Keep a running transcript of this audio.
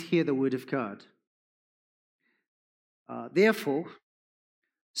hear the word of God. Therefore,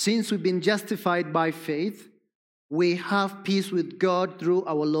 since we've been justified by faith, we have peace with God through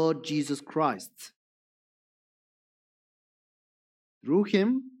our Lord Jesus Christ. Through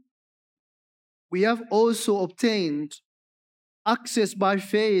him, we have also obtained access by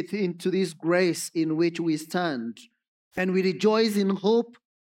faith into this grace in which we stand, and we rejoice in hope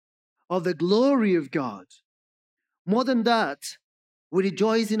of the glory of God. More than that, we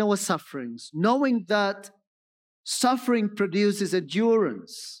rejoice in our sufferings, knowing that suffering produces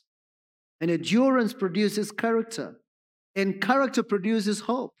endurance, and endurance produces character, and character produces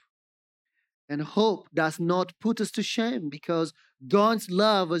hope. And hope does not put us to shame, because God's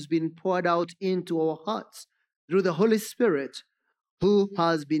love has been poured out into our hearts through the Holy Spirit who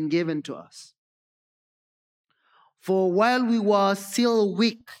has been given to us. For while we were still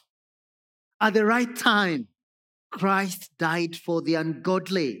weak, at the right time, Christ died for the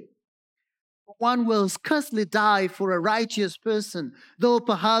ungodly. One will scarcely die for a righteous person, though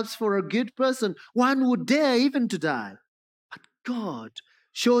perhaps for a good person, one would dare even to die. But God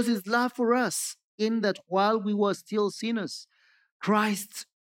shows his love for us in that while we were still sinners, Christ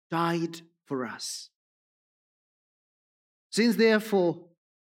died for us. Since therefore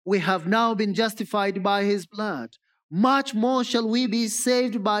we have now been justified by his blood, much more shall we be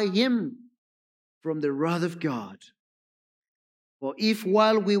saved by him from the wrath of God. For if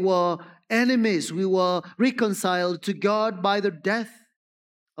while we were enemies, we were reconciled to God by the death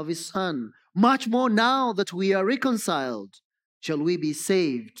of his Son, much more now that we are reconciled, shall we be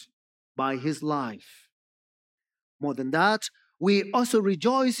saved by his life. More than that, we also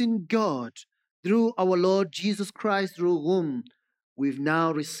rejoice in God through our Lord Jesus Christ, through whom we've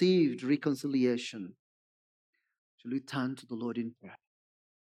now received reconciliation. Shall we turn to the Lord in prayer?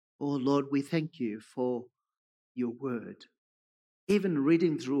 Oh Lord, we thank you for your word. Even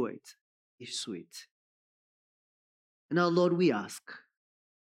reading through it is sweet. And now, Lord, we ask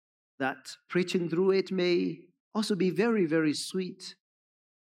that preaching through it may also be very, very sweet,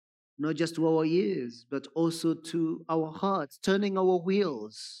 not just to our ears, but also to our hearts, turning our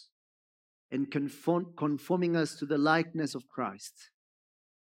wheels and conforming us to the likeness of Christ.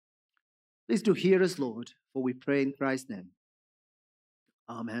 Please do hear us, Lord, for we pray in Christ's name.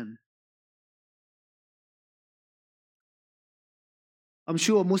 Amen. I'm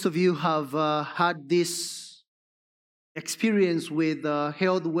sure most of you have had this experience with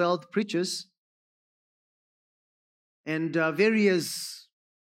health wealth preachers, and various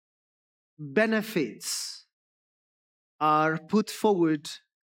benefits are put forward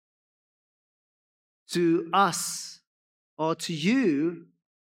to us or to you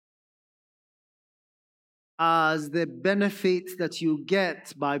as the benefits that you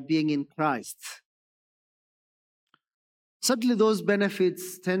get by being in Christ. Certainly those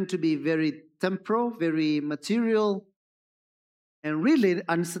benefits tend to be very temporal, very material, and really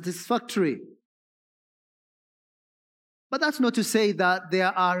unsatisfactory. But that's not to say that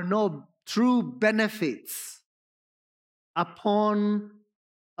there are no true benefits upon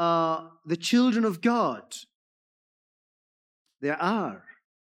the children of God. There are.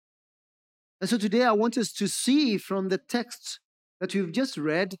 And so today I want us to see from the text that we've just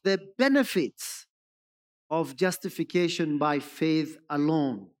read the benefits of justification by faith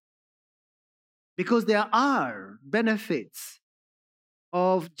alone. Because there are benefits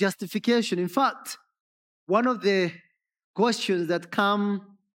of justification. In fact, one of the questions that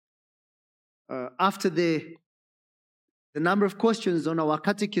come after the number of questions on our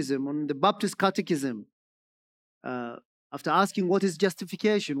catechism, on the Baptist catechism, after asking what is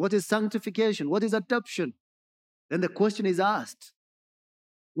justification, what is sanctification, what is adoption, then the question is asked,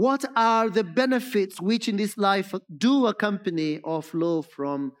 what are the benefits which in this life do accompany or flow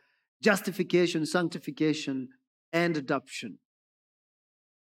from justification, sanctification, and adoption?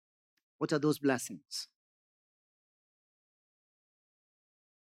 What are those blessings?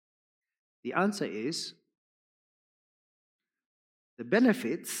 The answer is the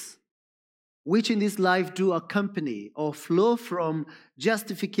benefits which in this life do accompany or flow from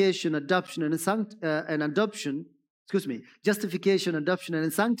justification, adoption, and adoption. Justification, adoption,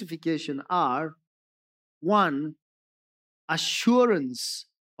 and sanctification are: 1, assurance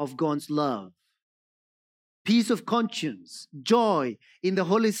of God's love, peace of conscience, joy in the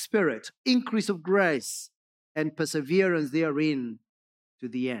Holy Spirit, increase of grace, and perseverance therein to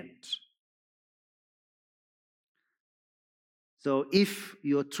the end. So if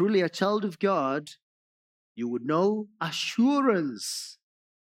you're truly a child of God, you would know assurance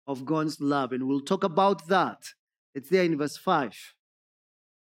of God's love, and we'll talk about that. It's there in verse 5.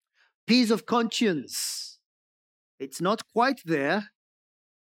 Peace of conscience. It's not quite there,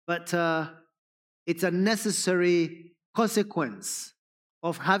 but it's a necessary consequence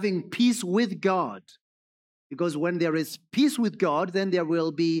of having peace with God. Because when there is peace with God, then there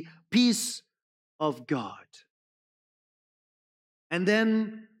will be peace of God. And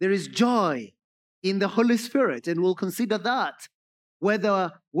then there is joy in the Holy Spirit, and we'll consider that,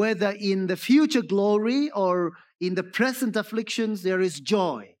 whether in the future glory or in the present afflictions, there is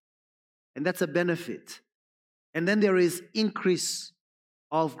joy, and that's a benefit. And then there is increase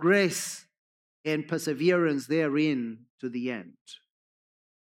of grace and perseverance therein to the end.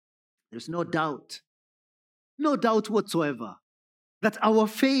 There's no doubt whatsoever that our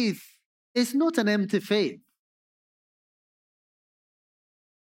faith is not an empty faith.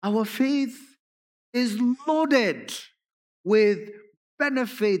 Our faith is loaded with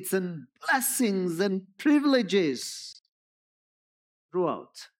benefits and blessings and privileges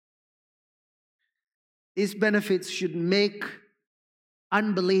throughout. These benefits should make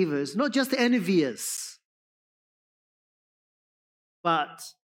unbelievers not just envious, but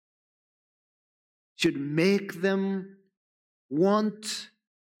should make them want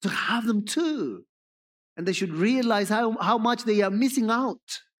to have them too. And they should realize how much they are missing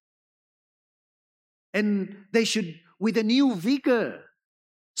out. And they should, with a new vigor,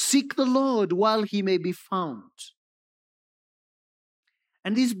 seek the Lord while he may be found.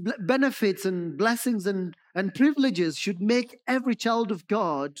 And these benefits and blessings and privileges should make every child of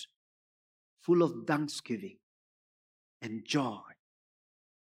God full of thanksgiving and joy.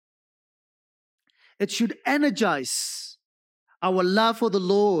 It should energize our love for the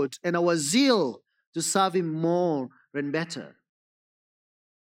Lord and our zeal to serve him more and better.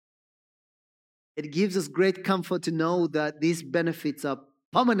 It gives us great comfort to know that these benefits are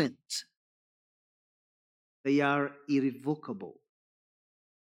permanent. They are irrevocable.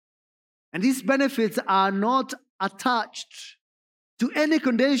 And these benefits are not attached to any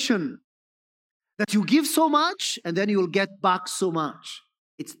condition that you give so much and then you will get back so much.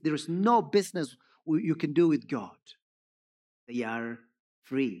 There is no business you can do with God. They are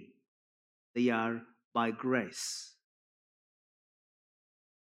free. They are by grace.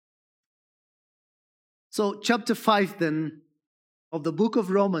 So chapter 5 then of the book of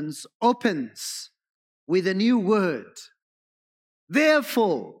Romans opens with a new word.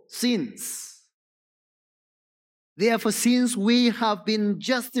 Therefore, since we have been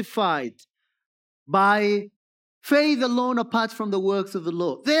justified by faith alone apart from the works of the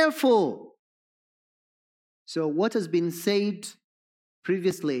law. Therefore, so what has been said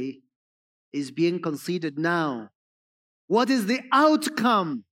previously is being considered now. What is the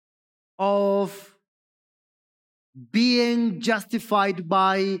outcome of being justified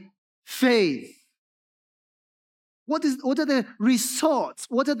by faith? What are the results?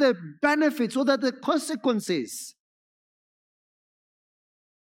 What are the benefits? What are the consequences?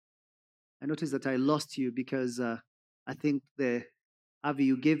 I noticed that I lost you because I think Avi,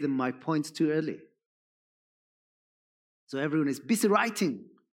 you gave them my points too early. So everyone is busy writing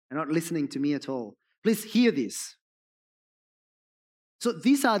and not listening to me at all. Please hear this. So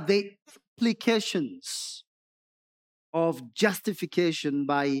these are the implications of justification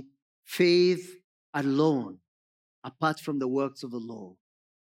by faith alone, apart from the works of the law.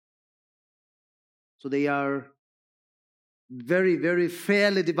 So they are very, very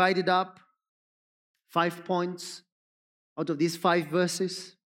fairly divided up. 5 points out of these 5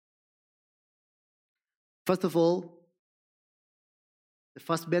 verses. First of all, the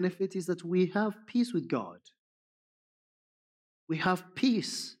first benefit is that we have peace with God. We have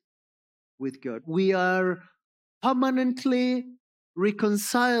peace with God. We are permanently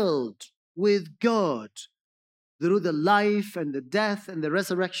reconciled with God through the life and the death and the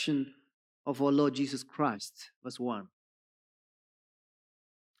resurrection of our Lord Jesus Christ. Verse 1.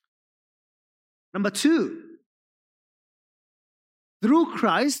 Number 2, through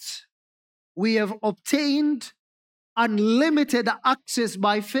Christ, we have obtained unlimited access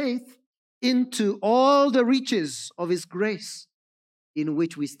by faith into all the riches of his grace in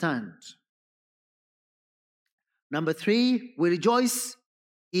which we stand. Number 3, we rejoice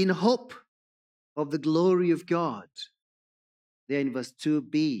in hope of the glory of God. There in verse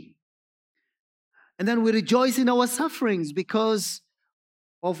 2b. And then we rejoice in our sufferings because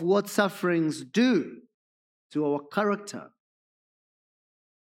of what sufferings do to our character.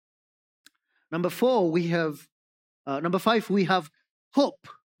 Number 5, we have hope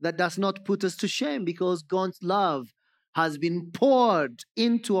that does not put us to shame because God's love has been poured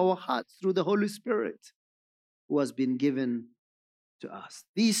into our hearts through the Holy Spirit who has been given to us.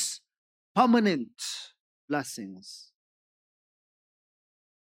 These permanent blessings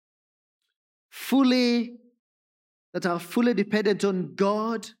that are fully dependent on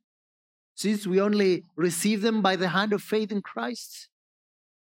God since we only receive them by the hand of faith in Christ,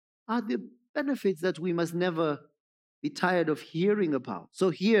 are the benefits that we must never be tired of hearing about. So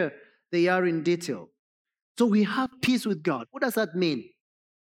here they are in detail. So we have peace with God. What does that mean?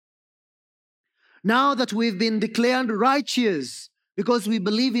 Now that we've been declared righteous because we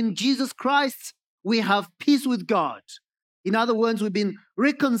believe in Jesus Christ, we have peace with God. In other words, we've been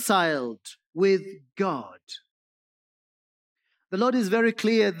reconciled with God. The Lord is very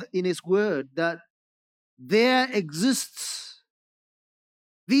clear in His word that there exists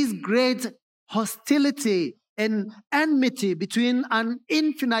this great hostility and enmity between an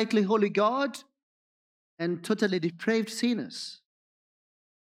infinitely holy God and totally depraved sinners.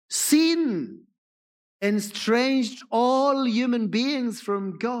 Sin estranged all human beings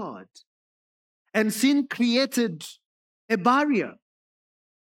from God, and sin created a barrier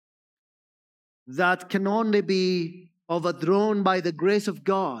that can only be overthrown by the grace of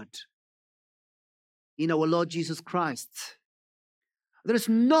God in our Lord Jesus Christ. There is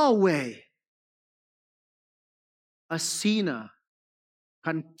no way a sinner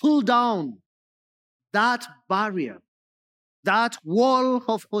can pull down that barrier, that wall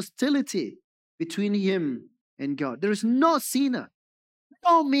of hostility between him and God. There is no sinner,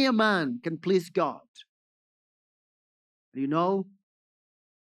 no mere man can please God. You know,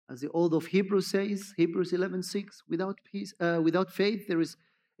 as the author of Hebrews says, Hebrews 11:6, without faith,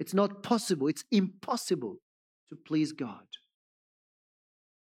 it's not possible, it's impossible to please God.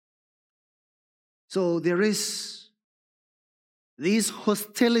 So there is this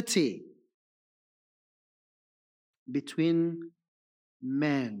hostility between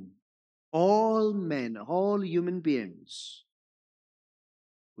men, all human beings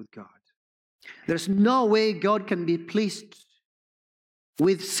with God. There's no way God can be pleased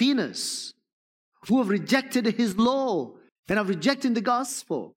with sinners who have rejected His law and have rejected the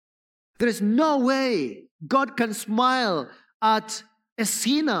gospel. There is no way God can smile at a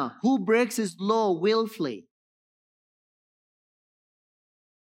sinner who breaks His law willfully.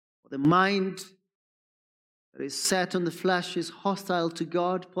 The mind that is set on the flesh is hostile to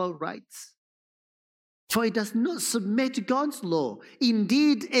God, Paul writes. For it does not submit to God's law.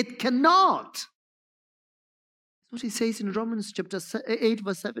 Indeed, it cannot. That's what he says in Romans chapter 8,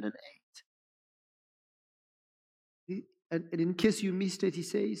 verse 7 and 8. And in case you missed it, he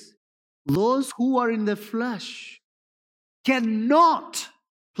says, those who are in the flesh cannot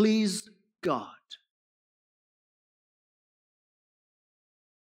please God.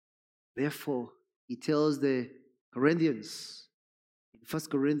 Therefore, he tells the Corinthians, in 1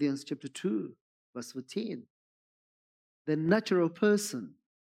 Corinthians chapter 2, verse 14, the natural person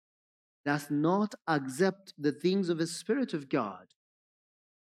does not accept the things of the Spirit of God,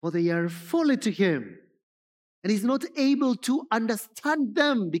 for they are folly to him, and he's not able to understand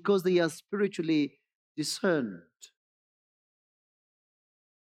them because they are spiritually discerned.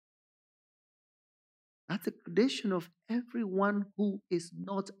 That's the condition of everyone who is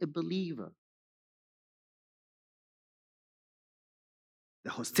not a believer.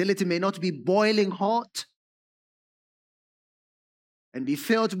 The hostility may not be boiling hot and be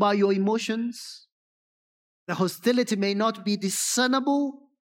felt by your emotions. The hostility may not be discernible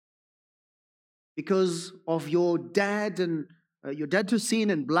because of your dead to sin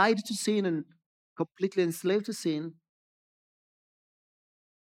and blind to sin and completely enslaved to sin.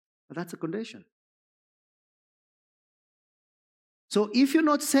 But that's a condition. So if you're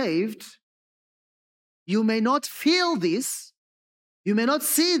not saved, you may not feel this, you may not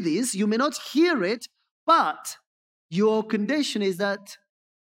see this, you may not hear it, but your condition is that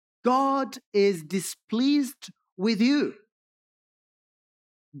God is displeased with you.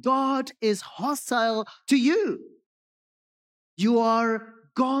 God is hostile to you. You are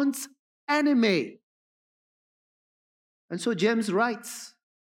God's enemy. And so James writes,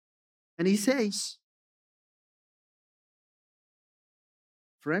 and he says,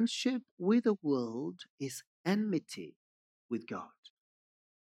 friendship with the world is enmity with God.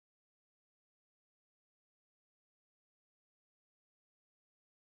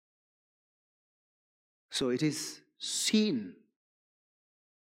 So it is sin.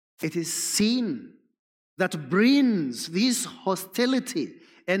 It is sin that brings this hostility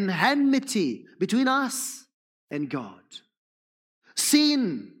and enmity between us and God.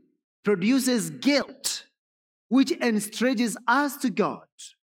 Sin produces guilt, which estranges us to God.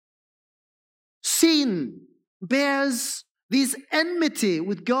 Sin bears this enmity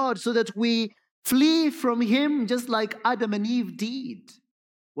with God so that we flee from Him just like Adam and Eve did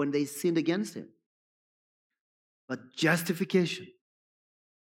when they sinned against Him. But justification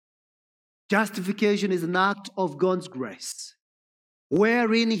is an act of God's grace.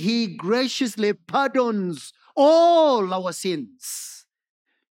 wherein he graciously pardons all our sins.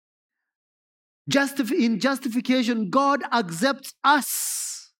 In justification, God accepts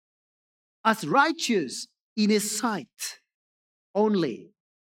us as righteous in his sight only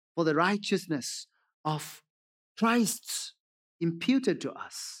for the righteousness of Christ imputed to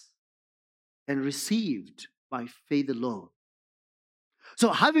us and received by faith alone.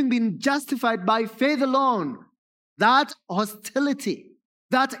 So having been justified by faith alone, that hostility,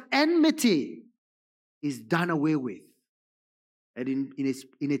 that enmity is done away with. And in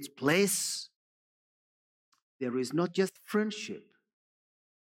its place, there is not just friendship,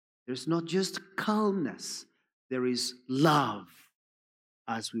 there's not just calmness, there is love,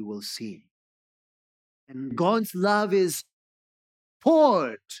 as we will see. And God's love is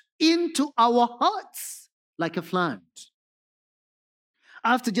poured into our hearts like a flood.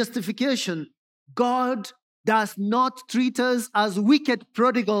 After justification, God does not treat us as wicked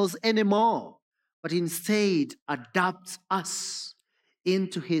prodigals anymore, but instead adopts us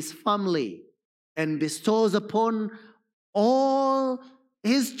into his family and bestows upon all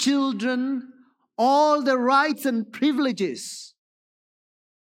his children all the rights and privileges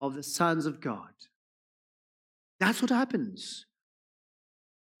of the sons of God. That's what happens.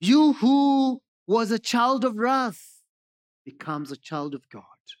 You who was a child of wrath becomes a child of God.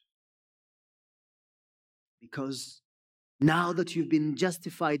 Because now that you've been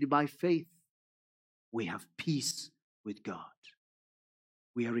justified by faith, we have peace with God.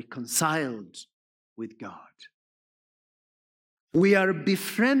 We are reconciled with God. We are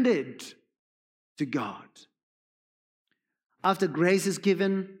befriended to God. After grace is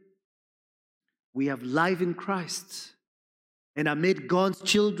given, we have life in Christ and are made God's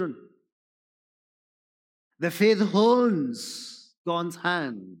children. The faith holds God's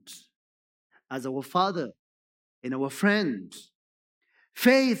hand as our Father and our friend.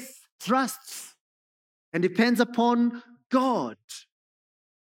 Faith trusts and depends upon God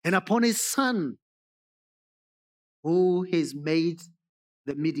and upon his Son, who is made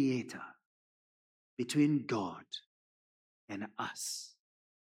the mediator between God and us.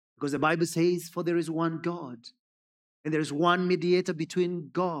 Because the Bible says, for there is one God, and there is one mediator between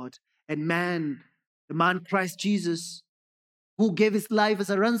God and man, the man Christ Jesus, who gave his life as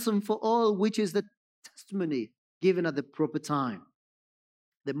a ransom for all, which is the testimony given at the proper time.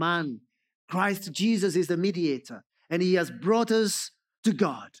 The man, Christ Jesus, is the mediator, and he has brought us to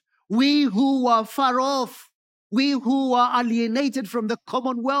God. We who are far off, we who are alienated from the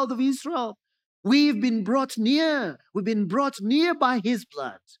commonwealth of Israel, we've been brought near. We've been brought near by his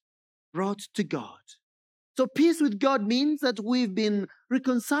blood, brought to God. So peace with God means that we've been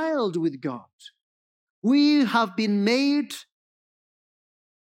reconciled with God. We have been made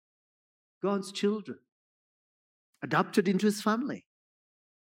God's children, adopted into his family.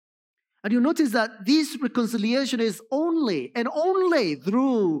 And you notice that this reconciliation is only and only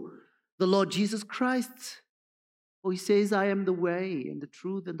through the Lord Jesus Christ. For he says, I am the way and the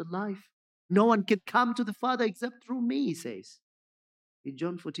truth and the life. No one can come to the Father except through me, he says in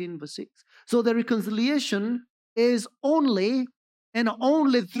John 14, verse 6. So the reconciliation is only and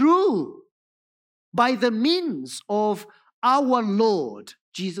only through, by the means of our Lord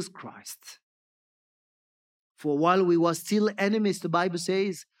Jesus Christ. For while we were still enemies, the Bible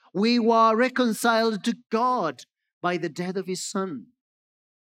says, we were reconciled to God by the death of his Son.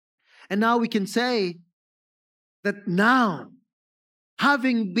 And now we can say that now,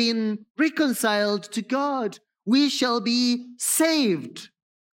 having been reconciled to God, we shall be saved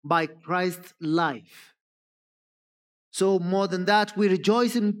by Christ's life. So more than that, we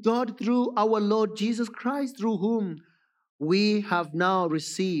rejoice in God through our Lord Jesus Christ, through whom we have now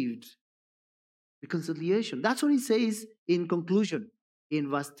received reconciliation. That's what he says in conclusion in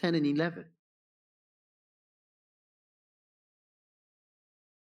verse 10 and 11.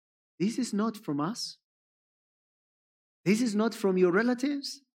 This is not from us. This is not from your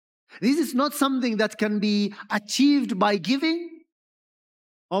relatives. This is not something that can be achieved by giving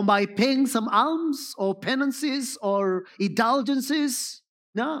or by paying some alms or penances or indulgences.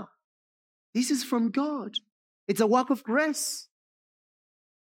 No. This is from God. It's a work of grace.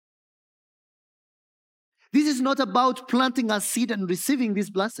 This is not about planting a seed and receiving this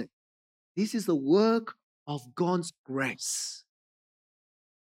blessing. This is the work of God's grace.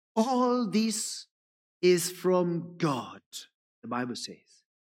 All this is from God, the Bible says,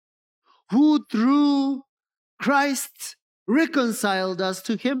 who through Christ reconciled us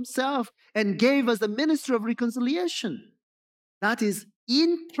to himself and gave us the ministry of reconciliation. That is,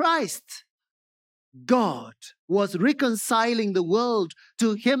 in Christ, God was reconciling the world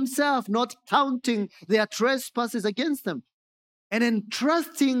to himself, not counting their trespasses against them. and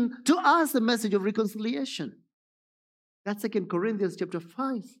entrusting to us the message of reconciliation. That's 2 Corinthians chapter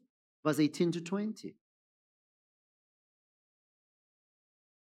 5, verse 18 to 20.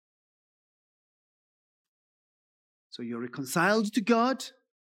 So you're reconciled to God,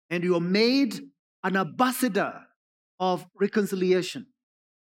 and you are made an ambassador of reconciliation.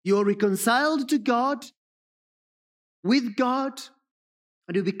 You're reconciled to God, with God,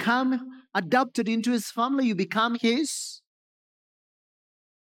 and you become adopted into his family. You become his.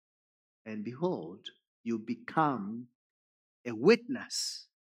 And behold, you become a witness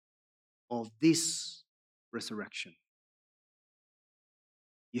of this resurrection.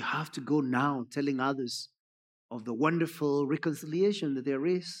 You have to go now telling others of the wonderful reconciliation that there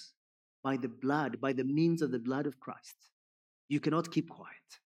is by the blood, by the means of the blood of Christ. You cannot keep quiet.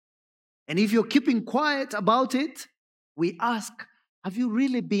 And if you're keeping quiet about it, we ask, have you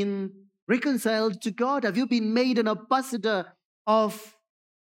really been reconciled to God? Have you been made an ambassador of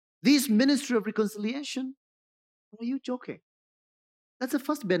this ministry of reconciliation? Or are you joking? That's the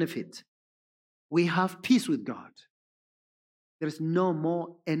first benefit. We have peace with God. There is no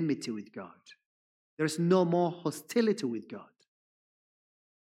more enmity with God. There is no more hostility with God.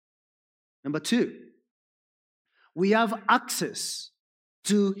 Number two, we have access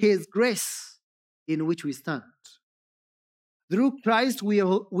to his grace in which we stand. Through Christ, we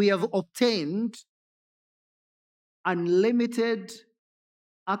have obtained unlimited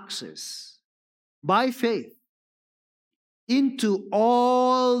access by faith into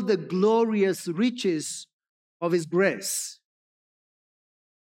all the glorious riches of his grace.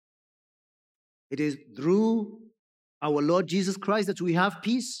 It is through our Lord Jesus Christ that we have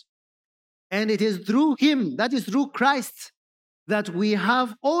peace. And it is through him, that is through Christ, that we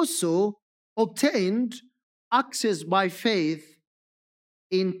have also obtained access by faith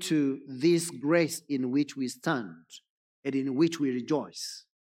into this grace in which we stand and in which we rejoice.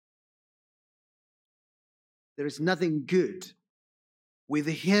 There is nothing good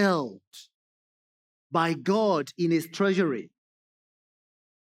withheld by God in his treasury.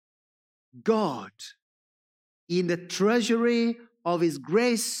 God, in the treasury of his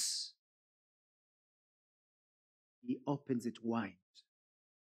grace, he opens it wide.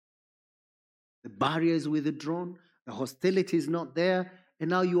 The barrier is withdrawn, the hostility is not there, and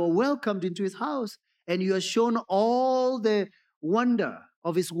now you are welcomed into his house, and you are shown all the wonder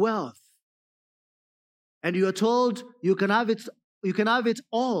of his wealth. And you are told you can have it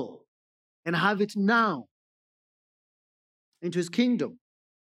all, and have it now into his kingdom.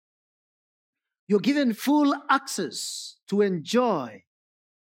 You're given full access to enjoy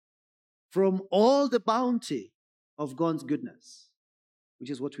from all the bounty of God's goodness, which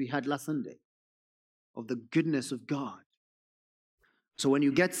is what we had last Sunday, of the goodness of God. So when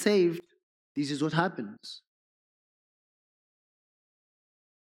you get saved, this is what happens.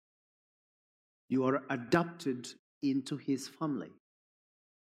 You are adopted into his family.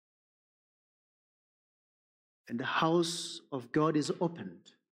 And the house of God is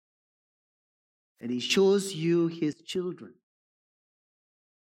opened. And he shows you his children.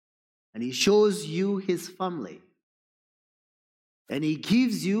 And he shows you his family. And he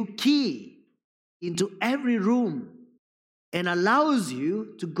gives you key into every room and allows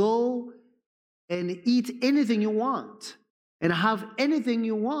you to go and eat anything you want and have anything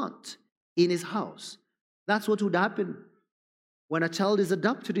you want in his house. That's what would happen when a child is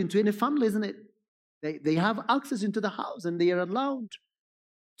adopted into any family, isn't it? They have access into the house and they are allowed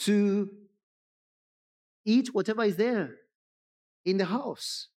to eat whatever is there in the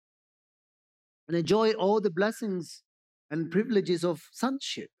house and enjoy all the blessings and privileges of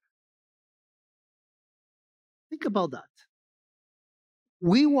sonship. Think about that.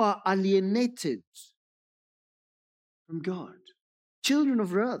 We were alienated from God, children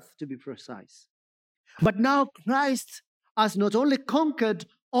of wrath, to be precise. But now Christ has not only conquered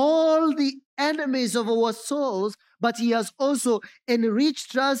all the enemies of our souls, but he has also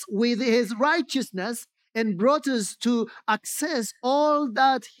enriched us with his righteousness and brought us to access all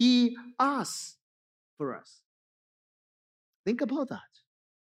that he has for us. Think about that.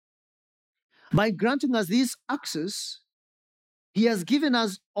 By granting us this access, he has given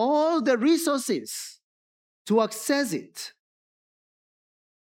us all the resources to access it.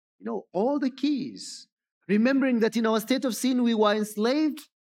 You know, all the keys. Remembering that in our state of sin, we were enslaved,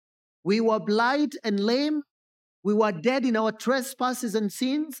 we were blind and lame, we were dead in our trespasses and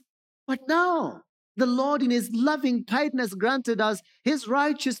sins. But now, the Lord in his loving kindness granted us his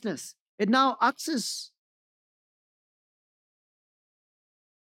righteousness and now access.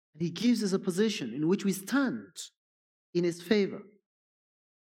 And he gives us a position in which we stand in his favor.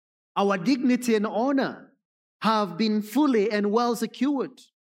 Our dignity and honor have been fully and well secured.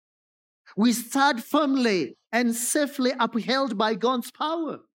 We stand firmly and safely upheld by God's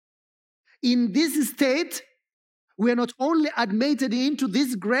power. In this state, we are not only admitted into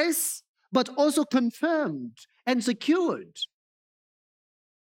this grace, but also confirmed and secured.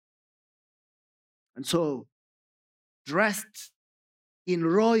 And so, dressed in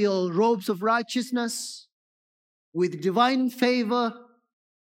royal robes of righteousness, with divine favor,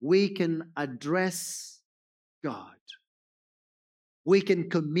 we can address God. We can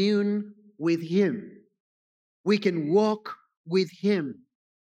commune with Him. We can walk with Him.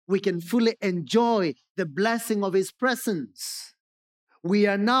 We can fully enjoy the blessing of His presence. We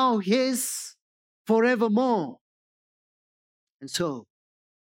are now His forevermore. And so,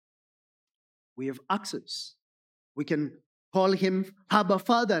 we have access. We can call Him Abba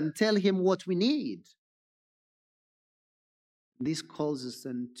Father and tell Him what we need. This calls us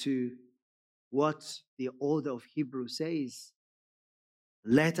then to what the author of Hebrews says.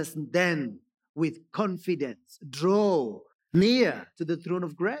 Let us then, with confidence, draw near to the throne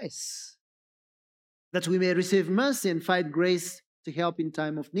of grace, that we may receive mercy and find grace to help in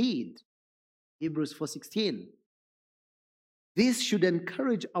time of need. Hebrews 4:16. This should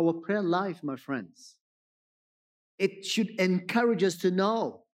encourage our prayer life, my friends. It should encourage us to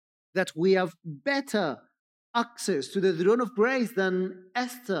know that we have better access to the throne of grace than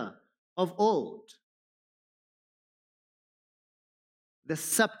Esther of old. The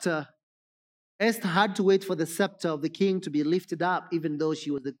scepter, Esther had to wait for the scepter of the king to be lifted up, even though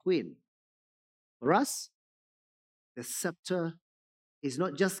she was the queen. For us, the scepter is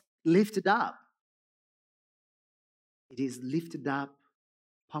not just lifted up, it is lifted up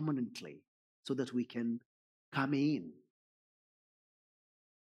permanently so that we can come in.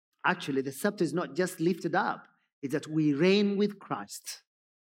 Actually, the scepter is not just lifted up, it's that we reign with Christ.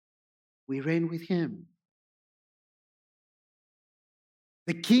 We reign with Him.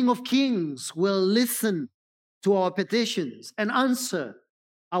 The King of Kings will listen to our petitions and answer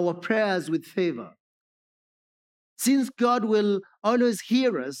our prayers with favor. Since God will always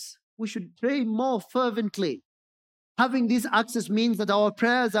hear us, we should pray more fervently. Having this access means that our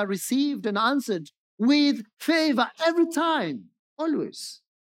prayers are received and answered with favor every time, always.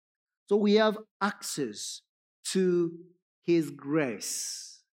 So we have access to His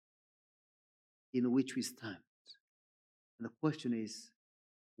grace in which we stand. And the question is,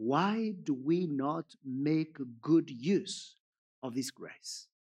 why do we not make good use of this grace?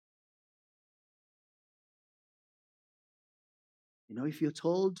 You know, if you're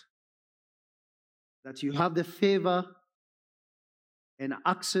told that you have the favor and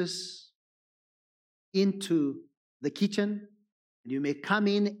access into the kitchen, and you may come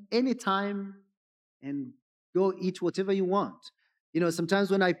in anytime and go eat whatever you want. You know,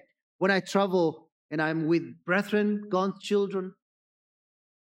 sometimes when I travel and I'm with brethren, God's children,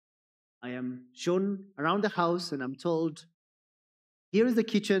 I am shown around the house and I'm told, here is the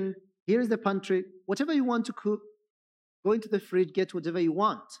kitchen, here is the pantry, whatever you want to cook, go into the fridge, get whatever you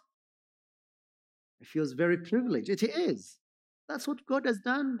want. It feels very privileged. It is. That's what God has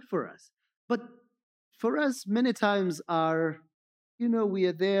done for us. But for us, many times we are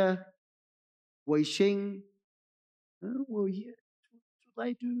there, wishing, well, yeah, what should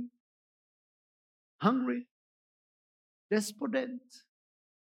I do? Hungry, desperate,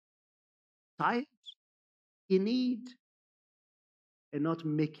 tired, in need, and not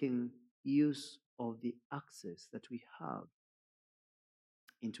making use of the access that we have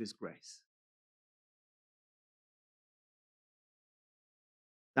into His grace.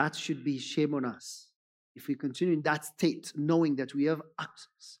 That should be shame on us if we continue in that state, knowing that we have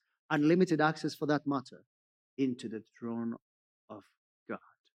access, unlimited access for that matter, into the throne of God,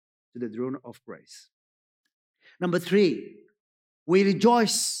 to the throne of grace. Number 3, we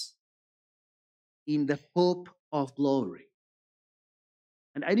rejoice in the hope of glory.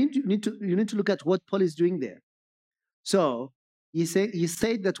 And you need to look at what Paul is doing there. So he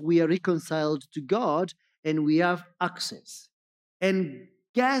said that we are reconciled to God and we have access. And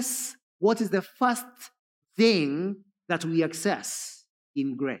guess what is the first thing that we access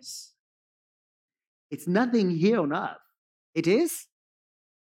in grace? It's nothing here on earth.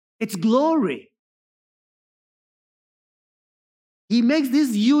 It's glory. He makes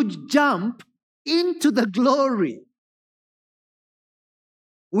this huge jump into the glory.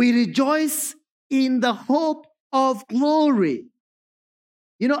 We rejoice in the hope of glory.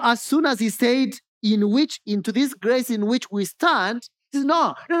 You know, as soon as he said, into this grace in which we stand, he says,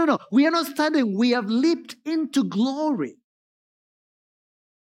 no. We are not standing. We have leaped into glory.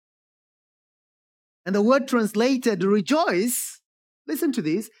 And the word translated rejoice, listen to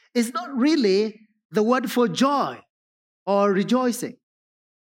this, is not really the word for joy or rejoicing.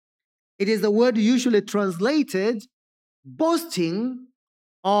 It is the word usually translated boasting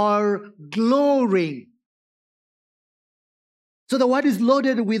or glorying. So the word is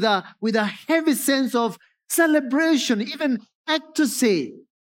loaded with a heavy sense of celebration, even ecstasy,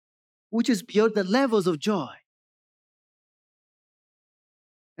 which is beyond the levels of joy.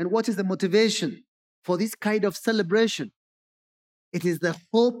 And what is the motivation for this kind of celebration? It is the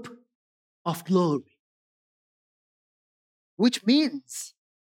hope of glory, which means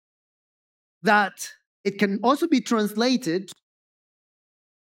that it can also be translated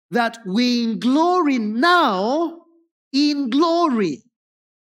that we glory now in glory.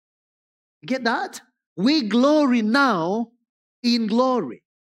 You get that? We glory now in glory.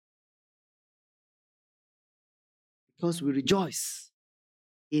 Because we rejoice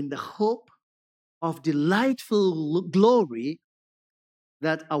in the hope of delightful glory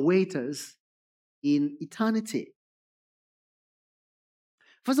that awaits us in eternity.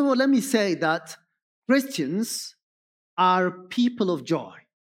 First of all, let me say that Christians are people of joy.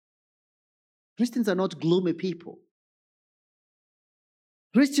 Christians are not gloomy people.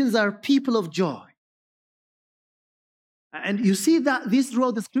 Christians are people of joy. And you see that this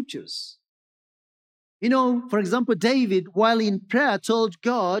throughout the scriptures. You know, for example, David, while in prayer, told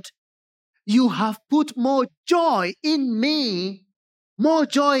God, "You have put more joy in me, more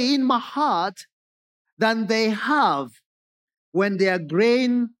joy in my heart than they have when there are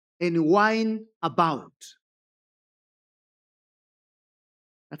grain and wine about."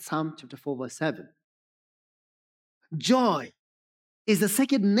 That's Psalm chapter 4, verse 7. Joy is the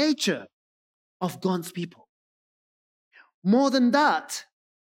second nature of God's people. More than that,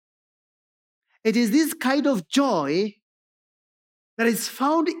 it is this kind of joy that is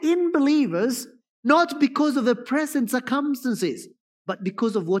found in believers, not because of the present circumstances, but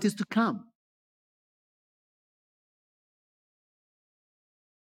because of what is to come.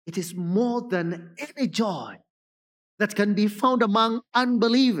 It is more than any joy that can be found among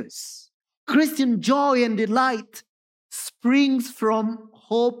unbelievers. Christian joy and delight springs from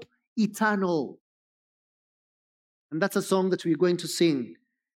hope eternal. And that's a song that we're going to sing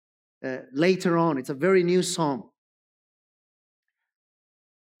later on. It's a very new song.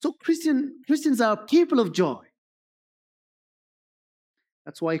 So Christians are people of joy.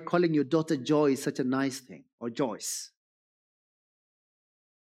 That's why calling your daughter Joy is such a nice thing, or Joyce.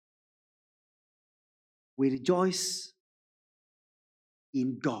 We rejoice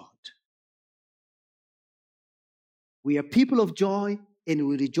in God. We are people of joy and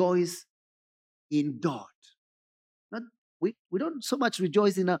we rejoice in God. We don't so much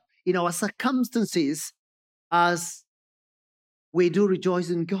rejoice in our circumstances as we do rejoice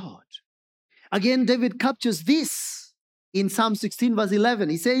in God. Again, David captures this in Psalm 16, verse 11.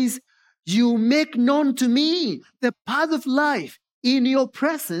 He says, "You make known to me the path of life. In your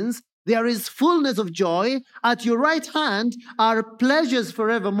presence there is fullness of joy. At your right hand are pleasures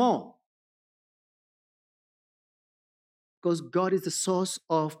forevermore." Because God is the source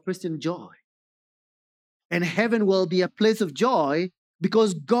of Christian joy. And heaven will be a place of joy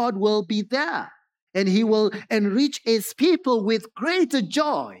because God will be there. And he will enrich his people with greater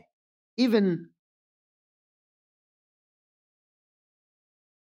joy, even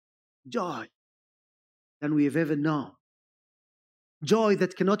joy than we have ever known. Joy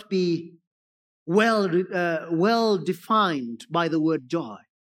that cannot be well defined by the word joy.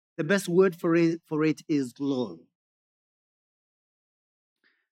 The best word for it is glory.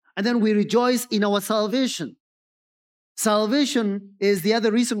 And then we rejoice in our salvation. Salvation is the other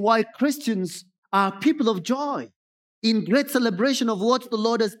reason why Christians are people of joy, in great celebration of what the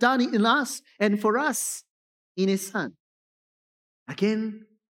Lord has done in us and for us in his Son. Again,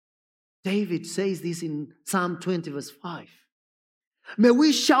 David says this in Psalm 20, verse 5. "May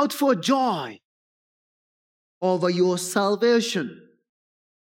we shout for joy over your salvation.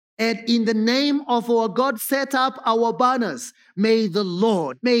 And in the name of our God, set up our banners. May the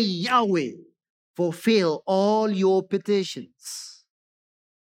Lord, may Yahweh fulfill all your petitions."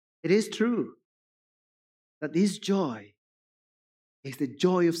 It is true that this joy is the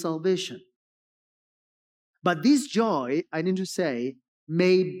joy of salvation. But this joy, I need to say,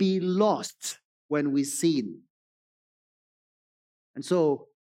 may be lost when we sin. And so,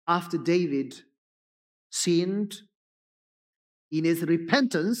 after David sinned, in his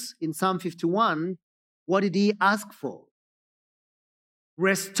repentance in Psalm 51, what did he ask for?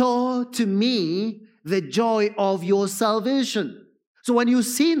 "Restore to me the joy of your salvation." So when you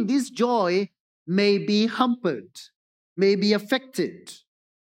sin, this joy may be hampered, may be affected.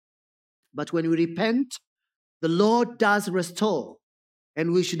 But when we repent, the Lord does restore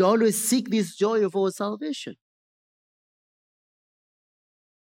And we should always seek this joy of our salvation.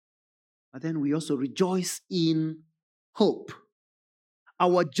 But then we also rejoice in hope.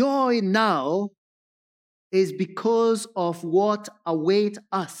 Our joy now is because of what awaits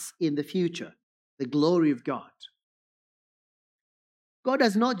us in the future, the glory of God. God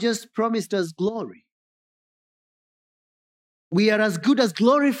has not just promised us glory. We are as good as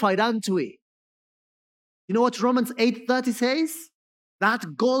glorified, aren't we? You know what Romans 8:30 says?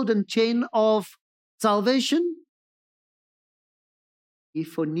 That golden chain of salvation. He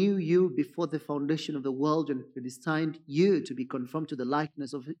foreknew you before the foundation of the world and predestined you to be conformed to the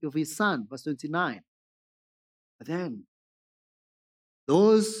likeness of his Son. Verse 29. But then,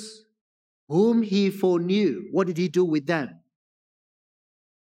 those whom he foreknew, what did he do with them?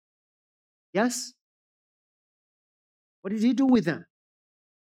 Yes? What did he do with them?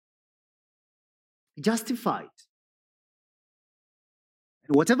 He justified.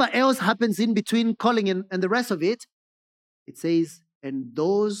 And whatever else happens in between calling and the rest of it, it says, and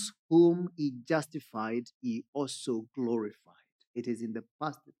those whom he justified, he also glorified. It is in the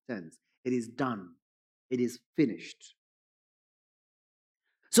past tense. It is done. It is finished.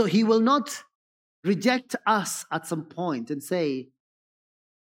 So he will not reject us at some point and say,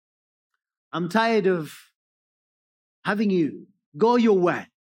 I'm tired of having you. Go your way.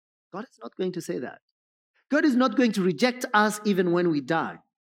 God is not going to say that. God is not going to reject us even when we die.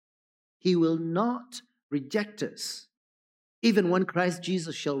 He will not reject us even when Christ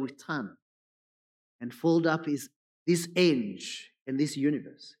Jesus shall return and fold up this age and this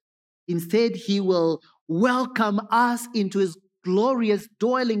universe. Instead, he will welcome us into his glorious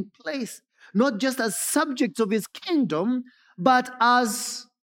dwelling place, not just as subjects of his kingdom, but as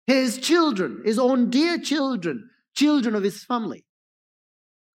his children, his own dear children, children of his family.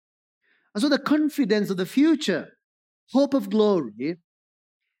 And so the confidence of the future, hope of glory,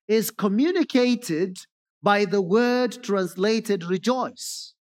 is communicated by the word translated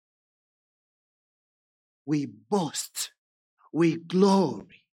rejoice. We boast, we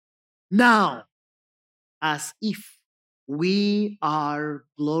glory now as if we are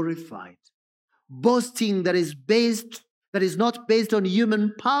glorified. Boasting that is not based on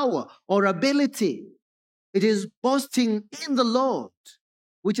human power or ability. It is boasting in the Lord,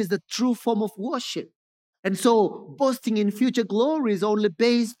 which is the true form of worship. And so boasting in future glory is only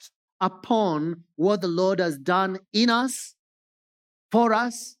based upon what the Lord has done in us, for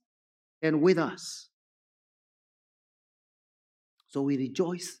us, and with us. So we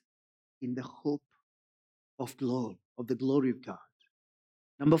rejoice in the hope of glory, of the glory of God.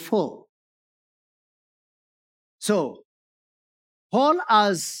 Number 4. So Paul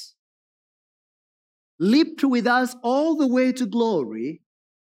has leaped with us all the way to glory,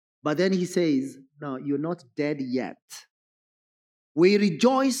 but then he says, no, you're not dead yet. We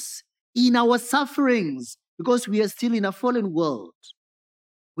rejoice in our sufferings because we are still in a fallen world.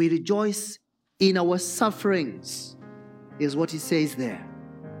 We rejoice in our sufferings, is what he says there.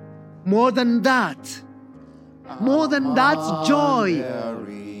 More than that joy,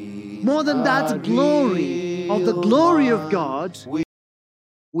 more than that glory of the glory of God,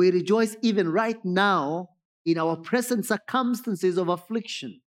 we rejoice even right now in our present circumstances of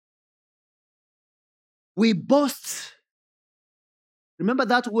affliction. We boast. Remember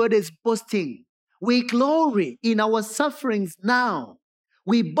that word is boasting. We glory in our sufferings now.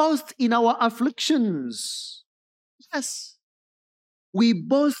 We boast in our afflictions. Yes. We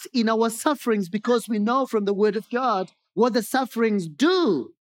boast in our sufferings because we know from the word of God what the sufferings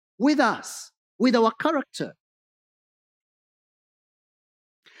do with us, with our character.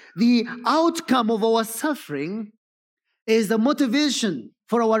 The outcome of our suffering is the motivation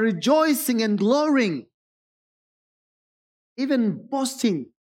for our rejoicing and glorying, even boasting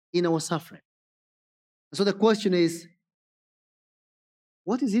in our suffering. So the question is,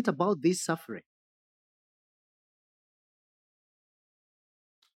 what is it about this suffering?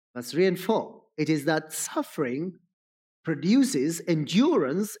 Verse 3 and 4. It is that suffering produces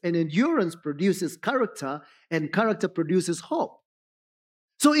endurance, and endurance produces character, and character produces hope.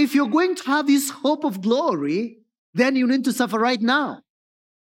 So if you're going to have this hope of glory, then you need to suffer right now.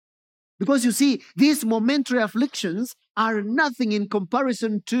 Because you see, these momentary afflictions are nothing in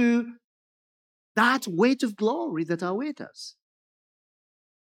comparison to that weight of glory that awaits us.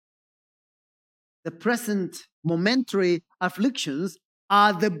 The present momentary afflictions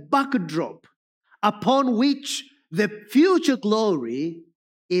are the backdrop upon which the future glory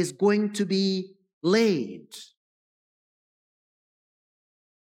is going to be laid.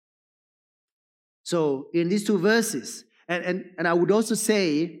 So in these two verses, and I would also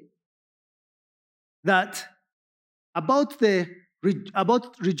say that about the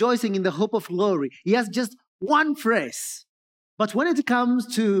about rejoicing in the hope of glory, he has just one phrase. But when it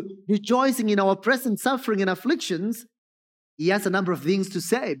comes to rejoicing in our present suffering and afflictions, he has a number of things to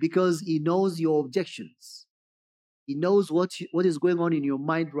say because he knows your objections. He knows what is going on in your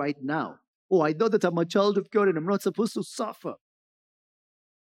mind right now. Oh, I know that I'm a child of God and I'm not supposed to suffer.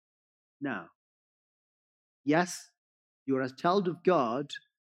 Now, yes, you're a child of God,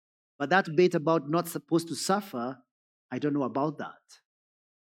 but that bit about not supposed to suffer, I don't know about that.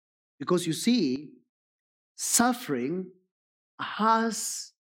 Because you see, suffering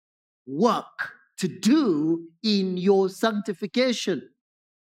has work to do in your sanctification.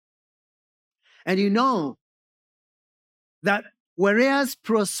 And you know that whereas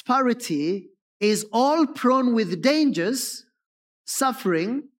prosperity is all prone with dangers,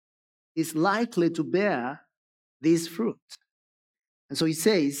 suffering is likely to bear this fruit. And so he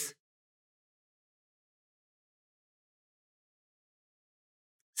says,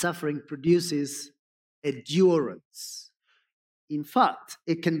 suffering produces endurance. In fact,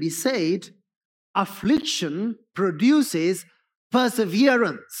 it can be said, affliction produces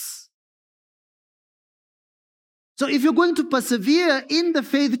perseverance. So if you're going to persevere in the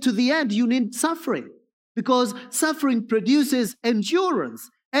faith to the end, you need suffering, because suffering produces endurance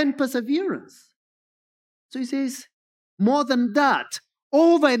and perseverance. So he says, more than that,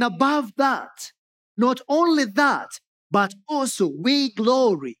 over and above that, not only that, but also we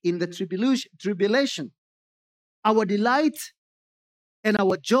glory in the tribulation. Our delight and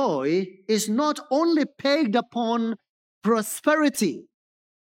our joy is not only pegged upon prosperity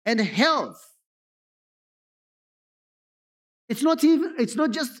and health. It's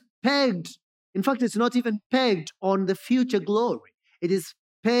not just pegged. In fact, it's not even pegged on the future glory. It is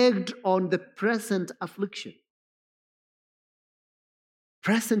pegged on the present affliction,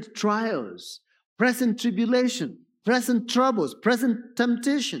 present trials, present tribulation, present troubles, present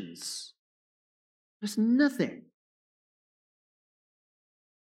temptations. There's nothing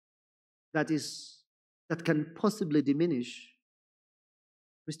that can possibly diminish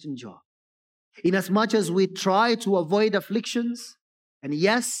Christian joy. Inasmuch as we try to avoid afflictions, and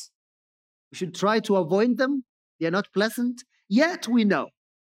yes, we should try to avoid them, they are not pleasant, yet we know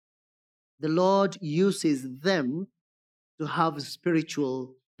the Lord uses them to have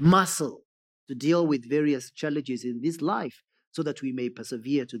spiritual muscle to deal with various challenges in this life so that we may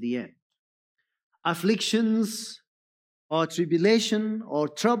persevere to the end. Afflictions or tribulation or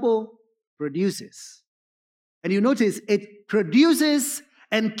trouble produces. And you notice it produces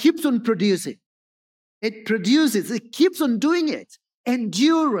and keeps on producing. It produces, it keeps on doing it.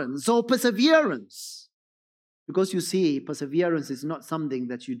 Endurance or perseverance. Because you see, perseverance is not something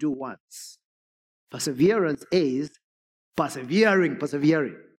that you do once. Perseverance is persevering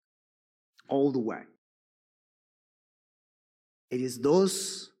all the way. It is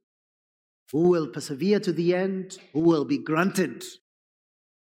those who will persevere to the end who will be granted,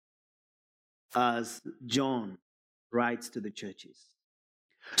 as John writes to the churches.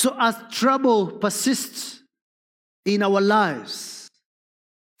 So as trouble persists in our lives,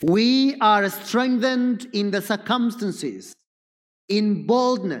 we are strengthened in the circumstances, in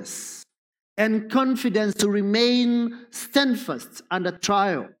boldness and confidence to remain steadfast under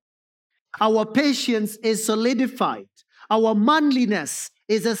trial. Our patience is solidified. Our manliness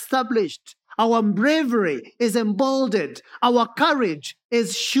is established. Our bravery is emboldened. Our courage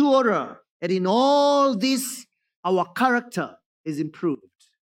is surer. And in all this, our character is improved.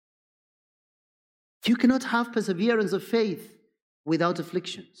 You cannot have perseverance of faith without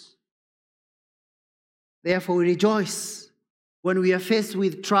afflictions. Therefore, we rejoice when we are faced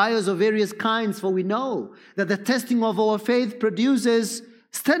with trials of various kinds, for we know that the testing of our faith produces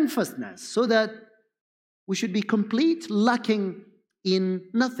steadfastness, so that we should be complete, lacking in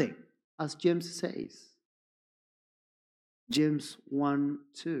nothing, as James says. James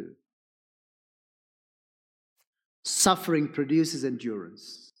 1:2. Suffering produces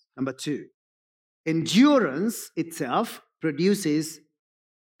endurance. Number 2, endurance itself produces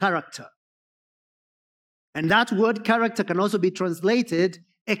character. And that word character can also be translated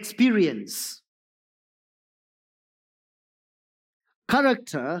experience.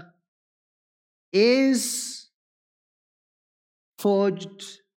 Character is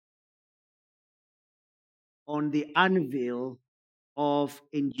forged on the anvil of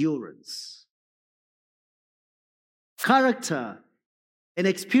endurance. Character and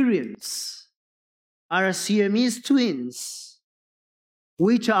experience are Siamese twins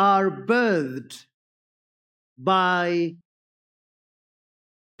which are birthed by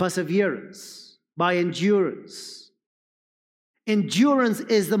perseverance, by endurance. Endurance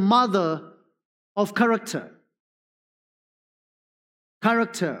is the mother of character.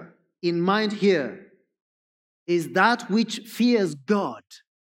 Character in mind here is that which fears God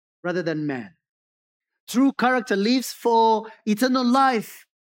rather than man. True character lives for eternal life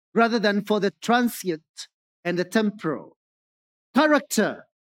rather than for the transient and the temporal. Character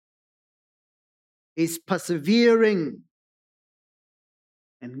is persevering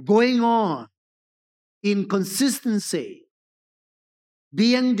and going on in consistency,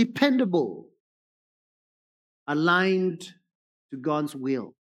 being dependable, aligned to God's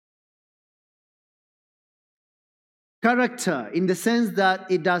will. Character in the sense that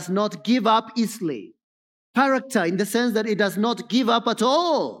it does not give up easily. Character in the sense that it does not give up at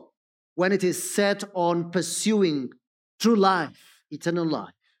all when it is set on pursuing true life, eternal life.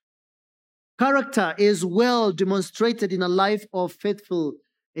 Character is well demonstrated in a life of faithful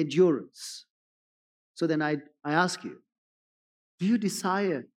endurance. So then I ask you, do you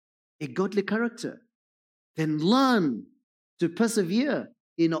desire a godly character? Then learn to persevere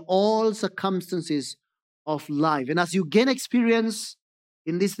in all circumstances of life. And as you gain experience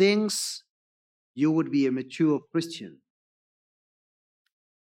in these things, you would be a mature Christian.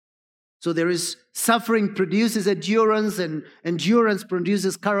 So there is suffering produces endurance, and endurance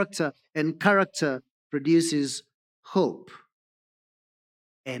produces character, and character produces hope.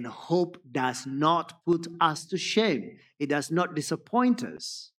 And hope does not put us to shame. It does not disappoint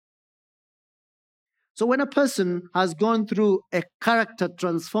us. So when a person has gone through a character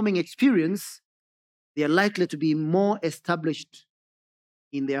transforming experience, they are likely to be more established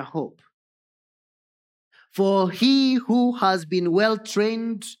in their hope. For he who has been well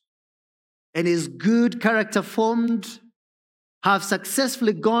trained and is good character formed have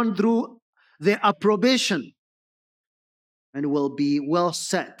successfully gone through the approbation and will be well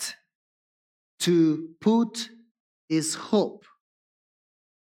set to put his hope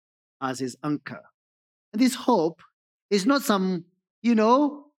as his anchor. And this hope is not some,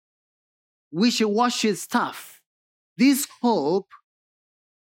 wishy-washy stuff. This hope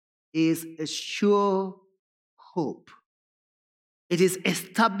is a sure hope. It is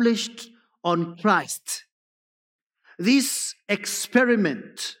established on Christ. This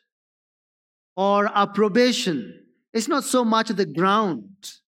experiment or approbation is not so much the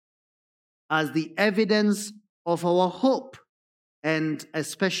ground as the evidence of our hope, and a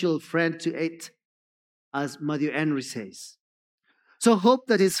special friend to it, as Matthew Henry says. So hope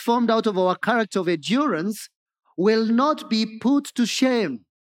that is formed out of our character of endurance will not be put to shame,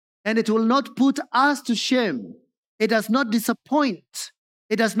 and it will not put us to shame. It does not disappoint.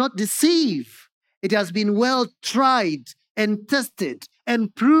 It does not deceive. It has been well tried and tested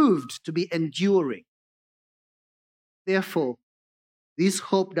and proved to be enduring. Therefore, this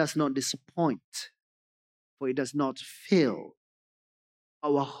hope does not disappoint, for it does not fail.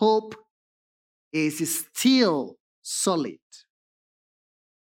 Our hope is still solid.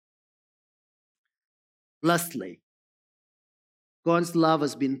 Lastly, God's love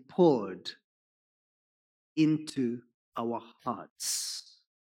has been poured into our hearts.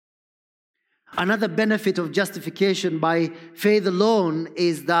 Another benefit of justification by faith alone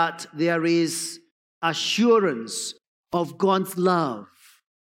is that there is assurance of God's love,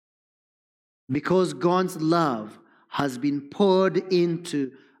 because God's love has been poured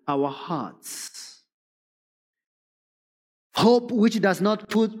into our hearts. Hope which does not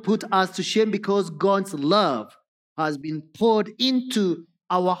put us to shame, because God's love has been poured into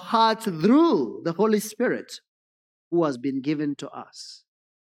our hearts through the Holy Spirit who has been given to us.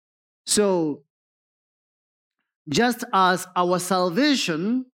 So, just as our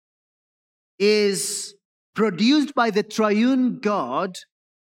salvation is produced by the triune God,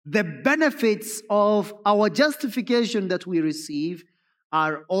 the benefits of our justification that we receive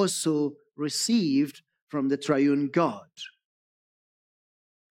are also received from the triune God.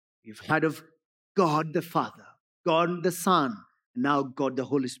 We've heard of God the Father, God the Son, and now God the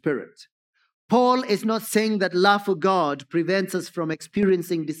Holy Spirit. Paul is not saying that love for God prevents us from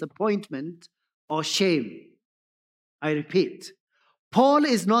experiencing disappointment or shame. I repeat, Paul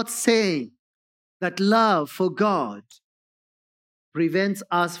is not saying that love for God prevents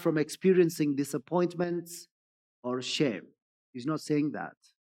us from experiencing disappointments or shame. He's not saying that.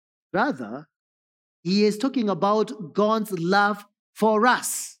 Rather, he is talking about God's love for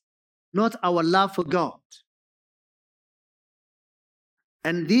us, not our love for God.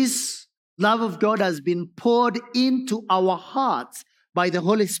 And this love of God has been poured into our hearts by the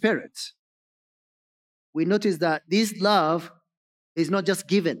Holy Spirit. We notice that this love is not just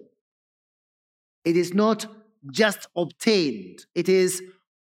given. It is not just obtained. It is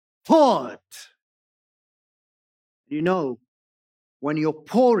poured. You know, when you're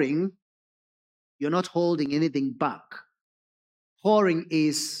pouring, you're not holding anything back. pouring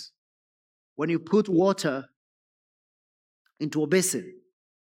is when you put water into a basin,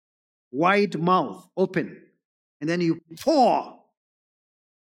 wide mouth open, and then you pour.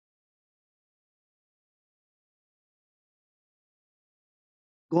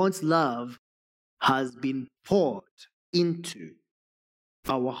 God's love has been poured into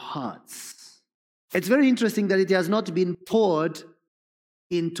our hearts. It's very interesting that it has not been poured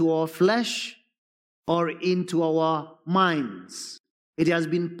into our flesh or into our minds. It has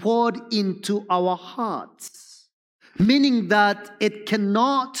been poured into our hearts, meaning that it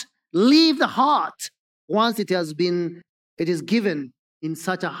cannot leave the heart once it is given in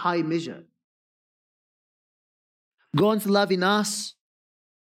such a high measure. God's love in us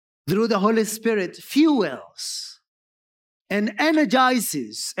through the Holy Spirit fuels and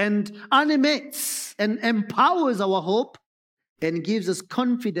energizes and animates and empowers our hope and gives us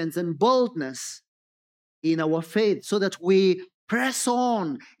confidence and boldness in our faith so that we press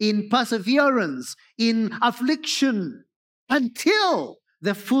on in perseverance, in affliction, until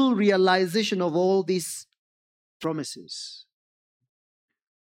the full realization of all these promises.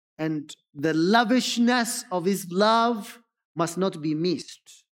 And the lavishness of His love must not be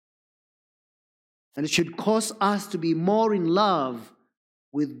missed. And it should cause us to be more in love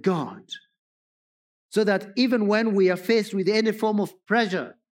with God, so that even when we are faced with any form of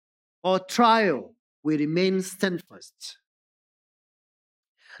pressure or trial, we remain steadfast.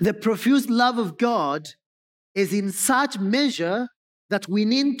 The profuse love of God is in such measure that we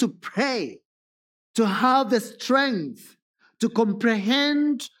need to pray, to have the strength to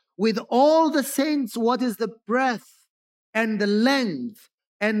comprehend with all the saints what is the breadth and the length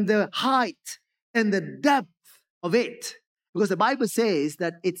and the height and the depth of it. Because the Bible says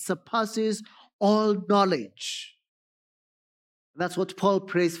that it surpasses all knowledge. That's what Paul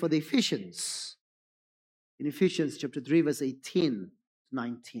prays for the Ephesians. In Ephesians chapter 3, verse 18 to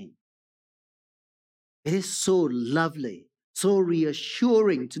 19. It is so lovely, so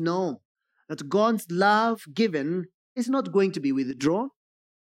reassuring to know that God's love given is not going to be withdrawn.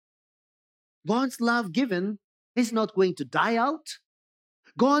 God's love given is not going to die out.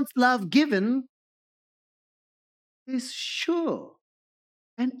 God's love given is sure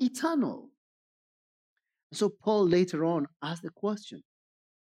and eternal. So Paul later on asked the question,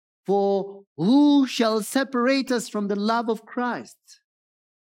 for who shall separate us from the love of Christ?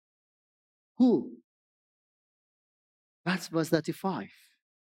 Who? That's verse 35.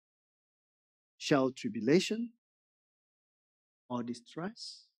 Shall tribulation or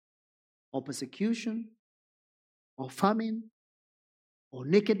distress or persecution or famine or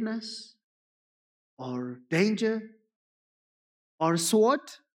nakedness or danger or sword?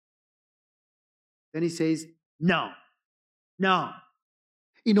 Then he says, no.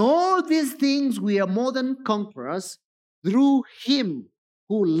 In all these things we are more than conquerors through Him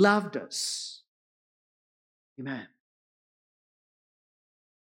who loved us. Amen.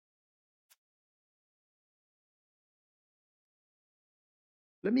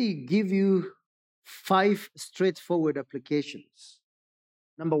 Let me give you 5 straightforward applications.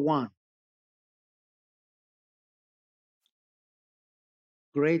 Number 1,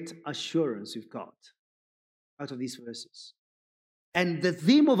 great assurance we've got out of these verses. And the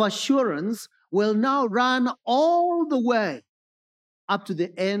theme of assurance will now run all the way up to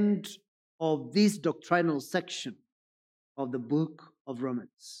the end of this doctrinal section of the book of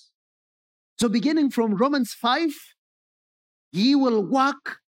Romans. So beginning from Romans 5, He will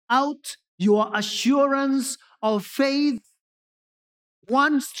work out your assurance of faith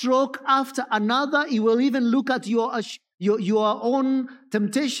one stroke after another. He will even look at your own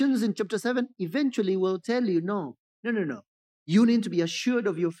temptations in chapter 7. Eventually will tell you, no. You need to be assured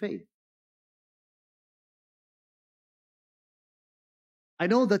of your faith. I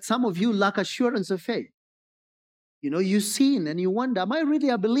know that some of you lack assurance of faith. You sin and you wonder, am I really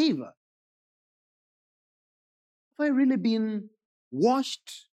a believer? Have I really been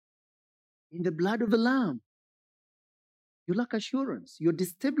washed in the blood of the Lamb? You lack assurance. You're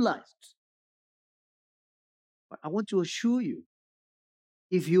destabilized. But I want to assure you,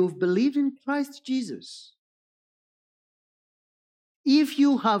 if you've believed in Christ Jesus, if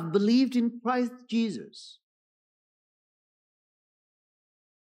you have believed in Christ Jesus,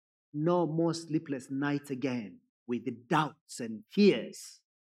 no more sleepless nights again with the doubts and fears.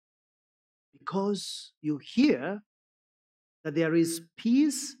 Because you hear that there is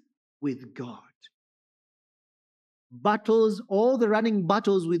peace with God. Battles, all the running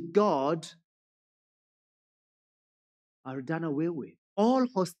battles with God are done away with. All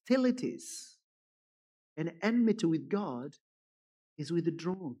hostilities and enmity with God is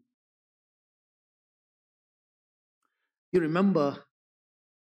withdrawn. You remember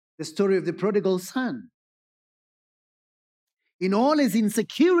the story of the prodigal son. In all his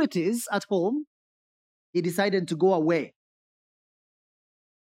insecurities at home, he decided to go away.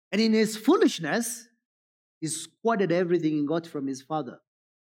 And in his foolishness, he squandered everything he got from his father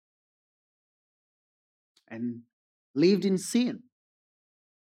and lived in sin.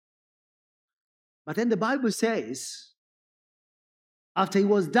 But then the Bible says, after he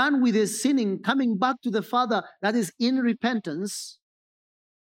was done with his sinning, coming back to the Father, that is in repentance,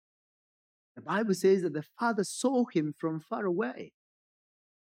 the Bible says that the Father saw him from far away.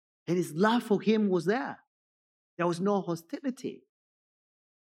 And his love for him was there. There was no hostility.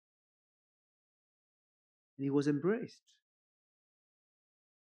 And he was embraced.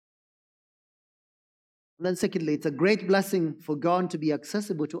 And then secondly, it's a great blessing for God to be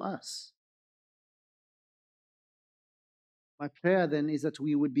accessible to us. My prayer then is that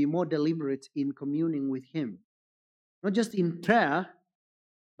we would be more deliberate in communing with him. Not just in prayer,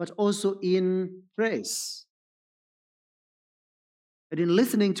 but also in praise. And in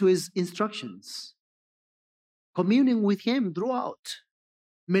listening to his instructions. Communing with him throughout.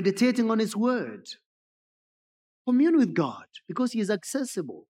 Meditating on his word. Commune with God because he is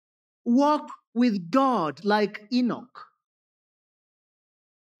accessible. Walk with God like Enoch.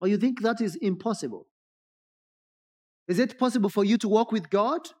 Or you think that is impossible? Is it possible for you to walk with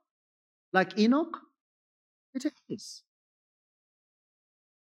God like Enoch? It is.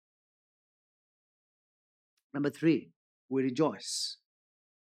 Number 3, we rejoice,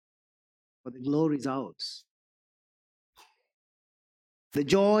 for the glory is ours. The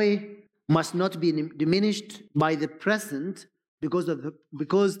joy must not be diminished by the present because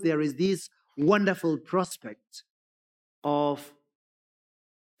there is this wonderful prospect of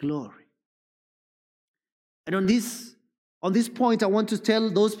glory. And on this point, I want to tell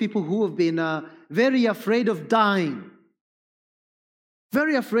those people who have been very afraid of dying,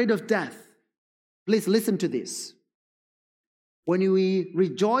 very afraid of death. Please listen to this. When we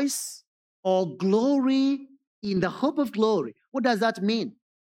rejoice or glory in the hope of glory, what does that mean?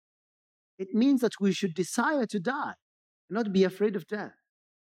 It means that we should desire to die and not be afraid of death.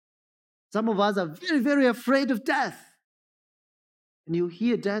 Some of us are very, very afraid of death. And you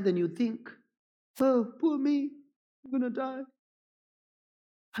hear death and you think, oh, poor me, I'm going to die.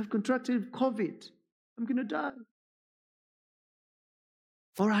 I've contracted COVID. I'm going to die.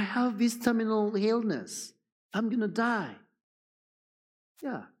 Or I have this terminal illness. I'm going to die.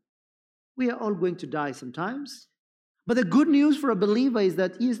 Yeah, we are all going to die sometimes. But the good news for a believer is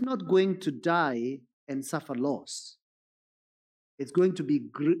that he is not going to die and suffer loss. It's going to be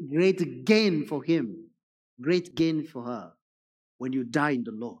great gain for him, great gain for her when you die in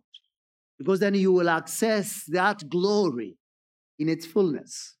the Lord. Because then you will access that glory in its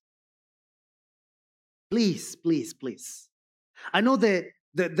fullness. Please, please, please. I know the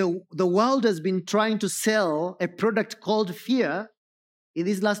world has been trying to sell a product called fear in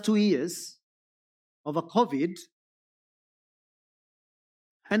these last 2 years of a COVID.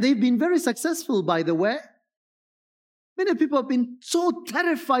 And they've been very successful, by the way. Many people have been so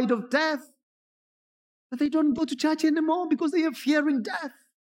terrified of death that they don't go to church anymore because they are fearing death.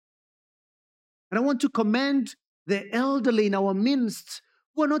 And I want to commend the elderly in our midst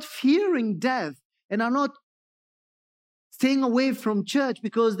who are not fearing death and are not staying away from church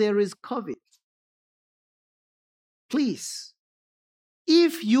because there is COVID. Please,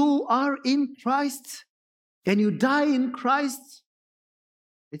 if you are in Christ and you die in Christ,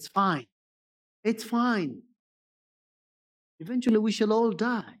 it's fine. It's fine. Eventually we shall all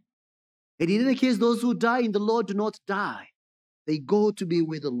die. And in any case, those who die in the Lord do not die. They go to be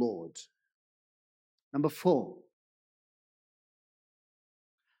with the Lord. Number 4.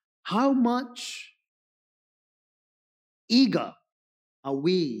 How much eager are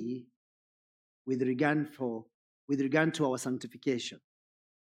we with regard to our sanctification?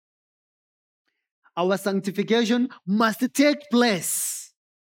 Our sanctification must take place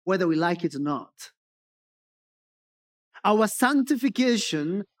whether we like it or not. Our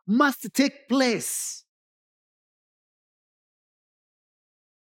sanctification must take place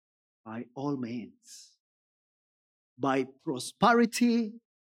by all means, by prosperity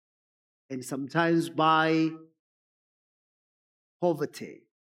and sometimes by poverty.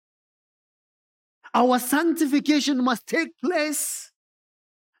 Our sanctification must take place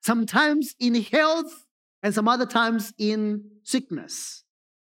sometimes in health and some other times in sickness.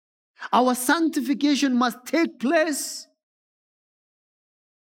 Our sanctification must take place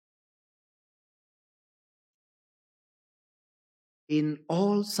in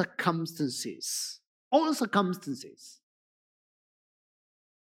all circumstances. All circumstances.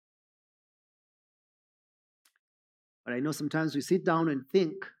 But I know sometimes we sit down and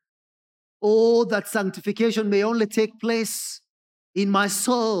think, oh, that sanctification may only take place in my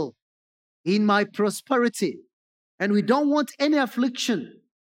soul, in my prosperity. And we don't want any affliction.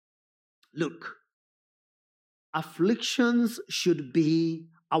 Look, afflictions should be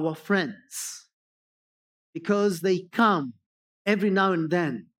our friends because they come every now and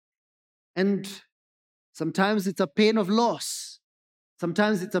then. And sometimes it's a pain of loss.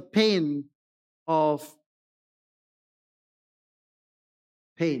 Sometimes it's a pain of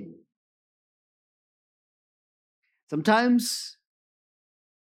pain. Sometimes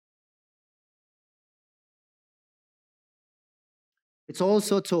it's all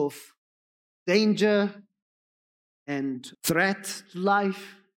sorts of danger and threat to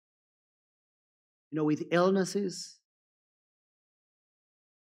life, with illnesses.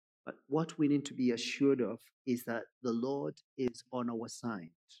 But what we need to be assured of is that the Lord is on our side.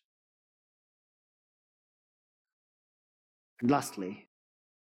 And lastly,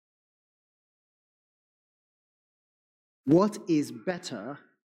 what is better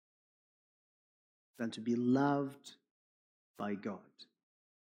than to be loved by God?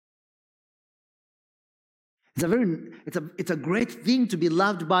 It's a great thing to be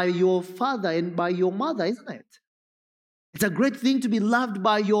loved by your father and by your mother, isn't it? It's a great thing to be loved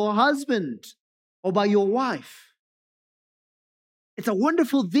by your husband or by your wife. It's a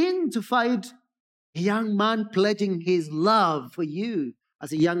wonderful thing to find a young man pledging his love for you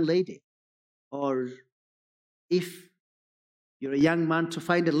as a young lady. Or if you're a young man, to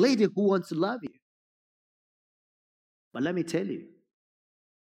find a lady who wants to love you. But let me tell you,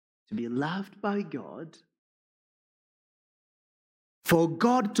 to be loved by God, for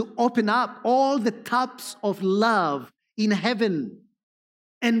God to open up all the taps of love in heaven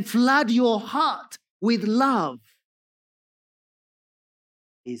and flood your heart with love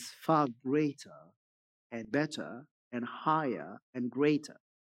is far greater and better and higher and greater.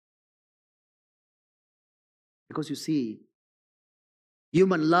 Because you see,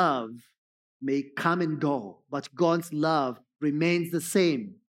 human love may come and go, but God's love remains the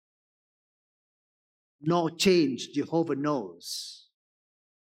same. No change, Jehovah knows,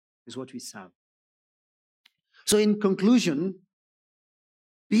 is what we serve. So in conclusion,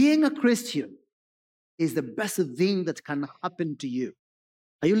 being a Christian is the best thing that can happen to you.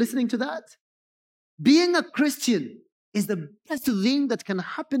 Are you listening to that? Being a Christian is the best thing that can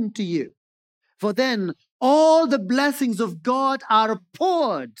happen to you. For then all the blessings of God are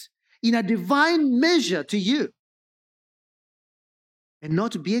poured in a divine measure to you. And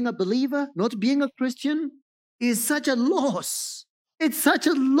not being a believer, not being a Christian is such a loss. It's such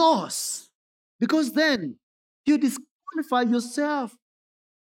a loss. Because then you disqualify yourself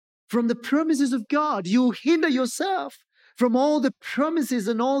from the promises of God. You hinder yourself from all the promises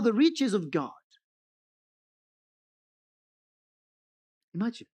and all the riches of God.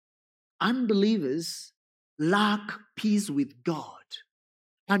 Imagine, unbelievers lack peace with God.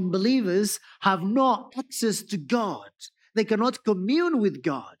 Unbelievers have no access to God. They cannot commune with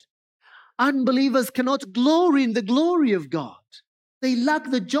God. Unbelievers cannot glory in the glory of God. They lack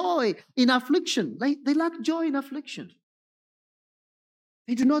the joy in affliction. They lack joy in affliction.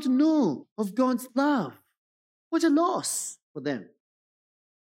 They do not know of God's love. What a loss for them.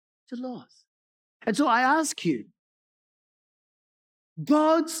 What a loss. And so I ask you,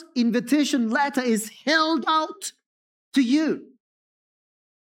 God's invitation letter is held out to you.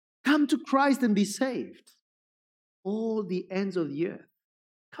 Come to Christ and be saved. All the ends of the earth,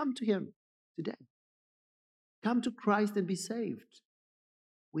 come to Him today. Come to Christ and be saved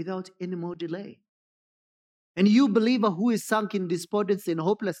without any more delay. And you believer who is sunk in despondency and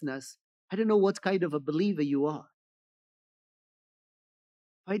hopelessness, I don't know what kind of a believer you are.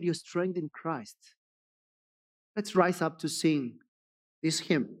 Find your strength in Christ. Let's rise up to sing this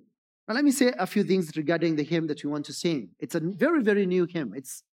hymn. Now let me say a few things regarding the hymn that we want to sing. It's a very, very new hymn.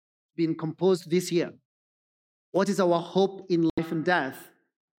 It's been composed this year. What is our hope in life and death?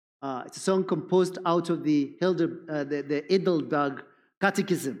 It's a song composed out of the Heidelberg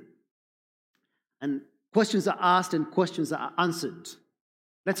Catechism. And questions are asked and questions are answered.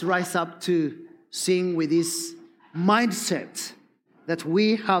 Let's rise up to sing with this mindset that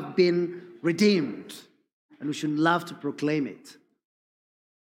we have been redeemed and we should love to proclaim it.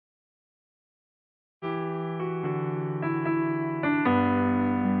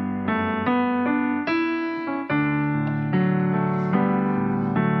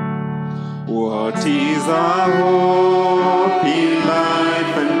 What is our hope in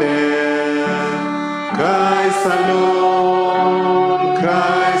life and death? Christ alone,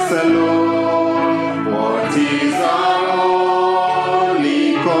 Christ alone. What is our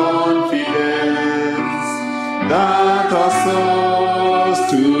only confidence? That souls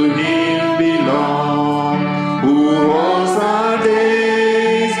to Him belong, who holds our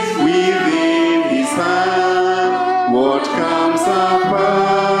days within His hand. What comes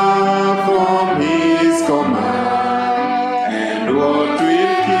apart from His command, and what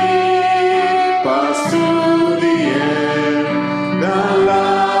will keep us to the end? The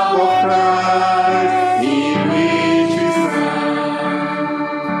love of Christ in which we stand.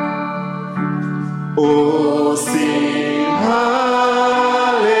 Oh, sing hallelujah,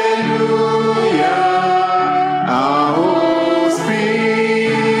 our hope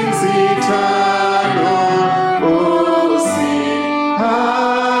springs eternal. Oh, sing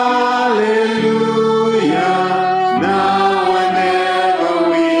hallelujah, now and ever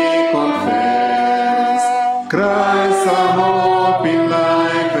we confess Christ our hope in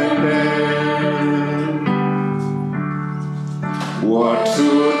life and death. What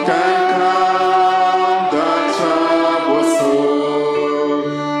truth can calm the troubled soul?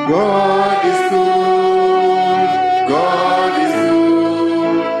 God is good, God is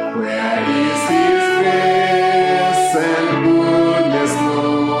good. Where is His grace and goodness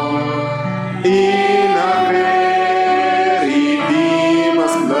known? In a great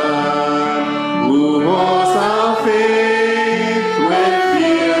Redeemer's blood, who holds our faith when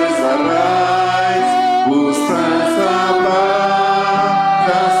fears arise, who stands above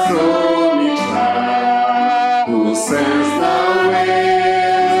the stormy tide, who sends the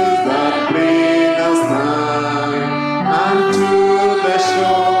waves that bring us nigh unto the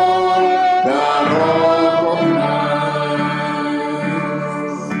shore, the rock of life.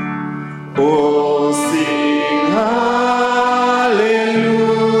 Oh, sing hallelujah,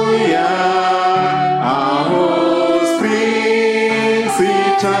 our hope springs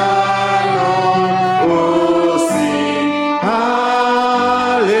eternal. Oh, sing hallelujah,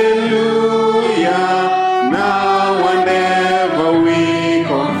 now and ever we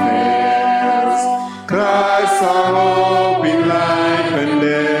confess Christ our hope in life and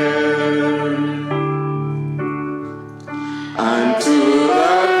death. Unto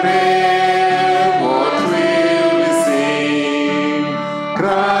the grave, what will we sing?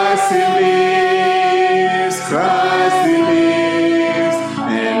 Christ He lives, Christ He lives,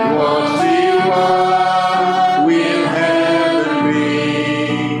 and what we want will heaven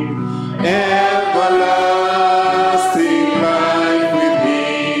bring. Everlasting life with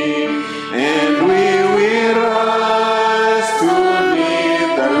Him, and we will rise to meet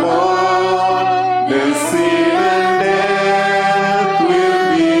the Lord. Then sin and death will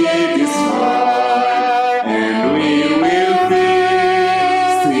be destroyed, and we will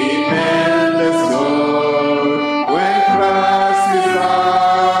feast in endless joy when Christ is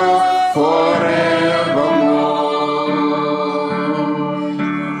ours forevermore.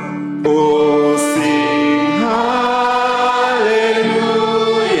 Oh, sing hallelujah,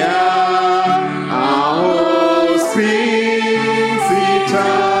 our hope springs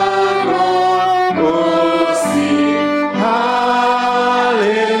eternal. Oh, sing hallelujah,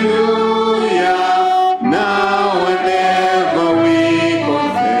 now and ever we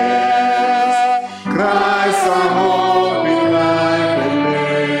confess Christ our hope in life and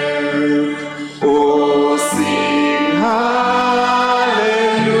death. Oh, sing hallelujah,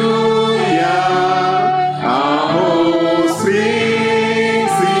 our hope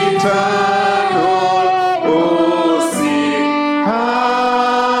springs eternal. Oh, sing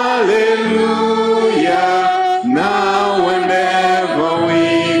hallelujah, now and ever we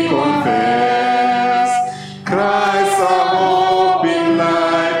confess Christ our hope in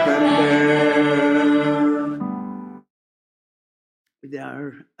life and death.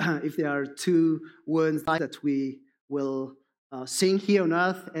 If there are two words that we will sing here on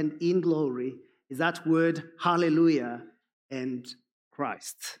earth and in glory, is that word hallelujah and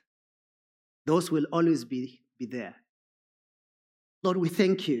Christ. Those will always be there. Lord, we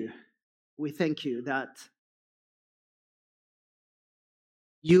thank you. We thank you that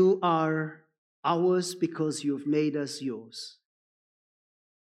you are ours because you've made us yours.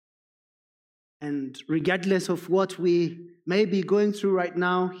 And regardless of what we may be going through right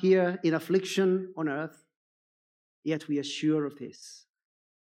now here in affliction on earth, yet we are sure of this,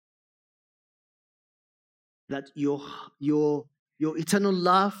 that your eternal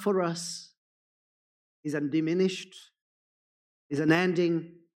love for us is undiminished, is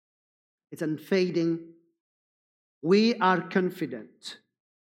unending, it's unfading. We are confident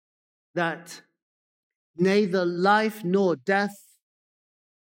that neither life nor death,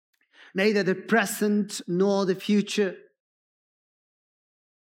 neither the present nor the future,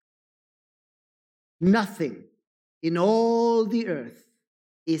 nothing in all the earth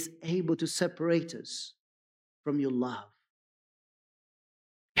is able to separate us from your love.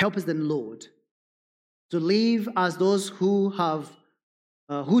 Help us then, Lord, to live as those who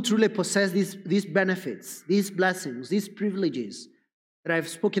truly possess these benefits, these blessings, these privileges that I've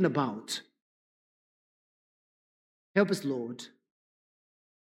spoken about. Help us, Lord,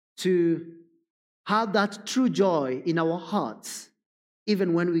 to have that true joy in our hearts,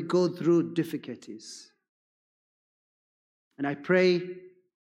 even when we go through difficulties. And I pray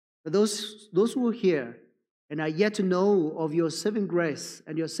that those who are here and are yet to know of your saving grace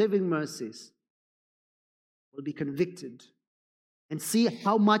and your saving mercies will be convicted and see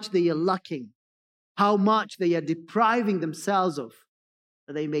how much they are lacking, how much they are depriving themselves of,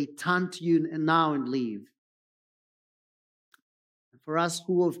 that they may turn to you now and live. And for us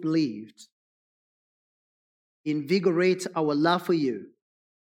who have believed, invigorate our love for you.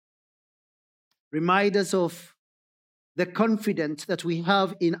 Remind us of the confidence that we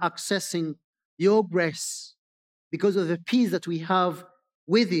have in accessing your grace because of the peace that we have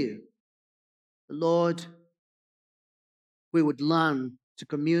with you. Lord, we would learn to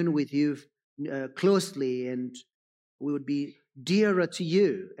commune with you closely, and we would be dearer to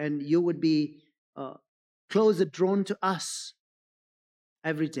you, and you would be closer drawn to us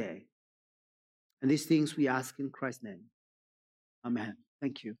every day. And these things we ask in Christ's name. Amen.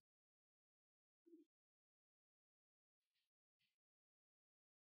 Thank you.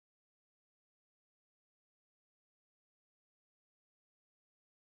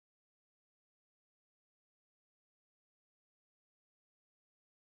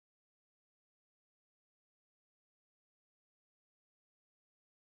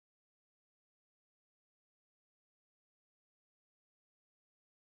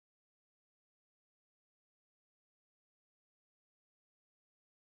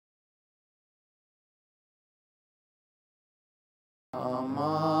 A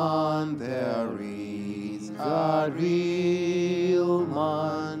man there is a real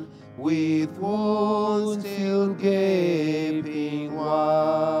man with wounds still gaping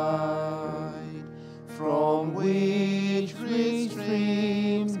wide, from which free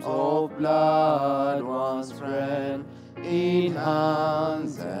streams of blood once ran in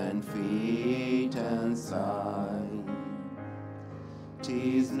hands and feet and side.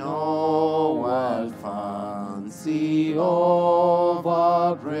 'Tis no wild fancy of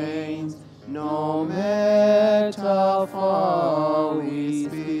our brains, no metaphor we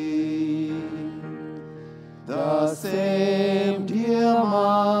speak. The same dear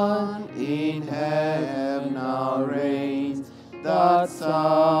man in heaven now reigns, that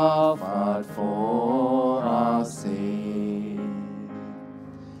suffered for our sake.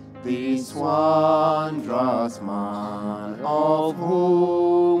 This wondrous man of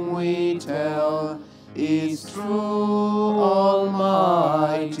whom we tell is true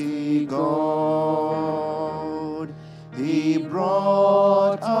Almighty God. He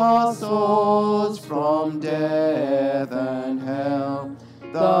brought our souls from death and hell,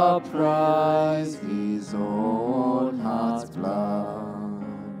 the price his own heart's blood.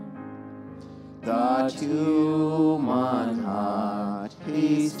 That human heart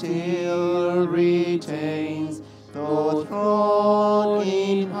he still retains, though thrown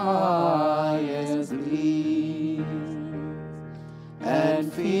in highest bliss,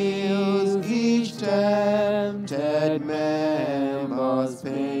 and feels each tempted member's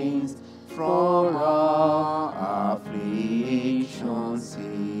pains from our affliction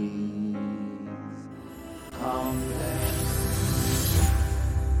cease. Come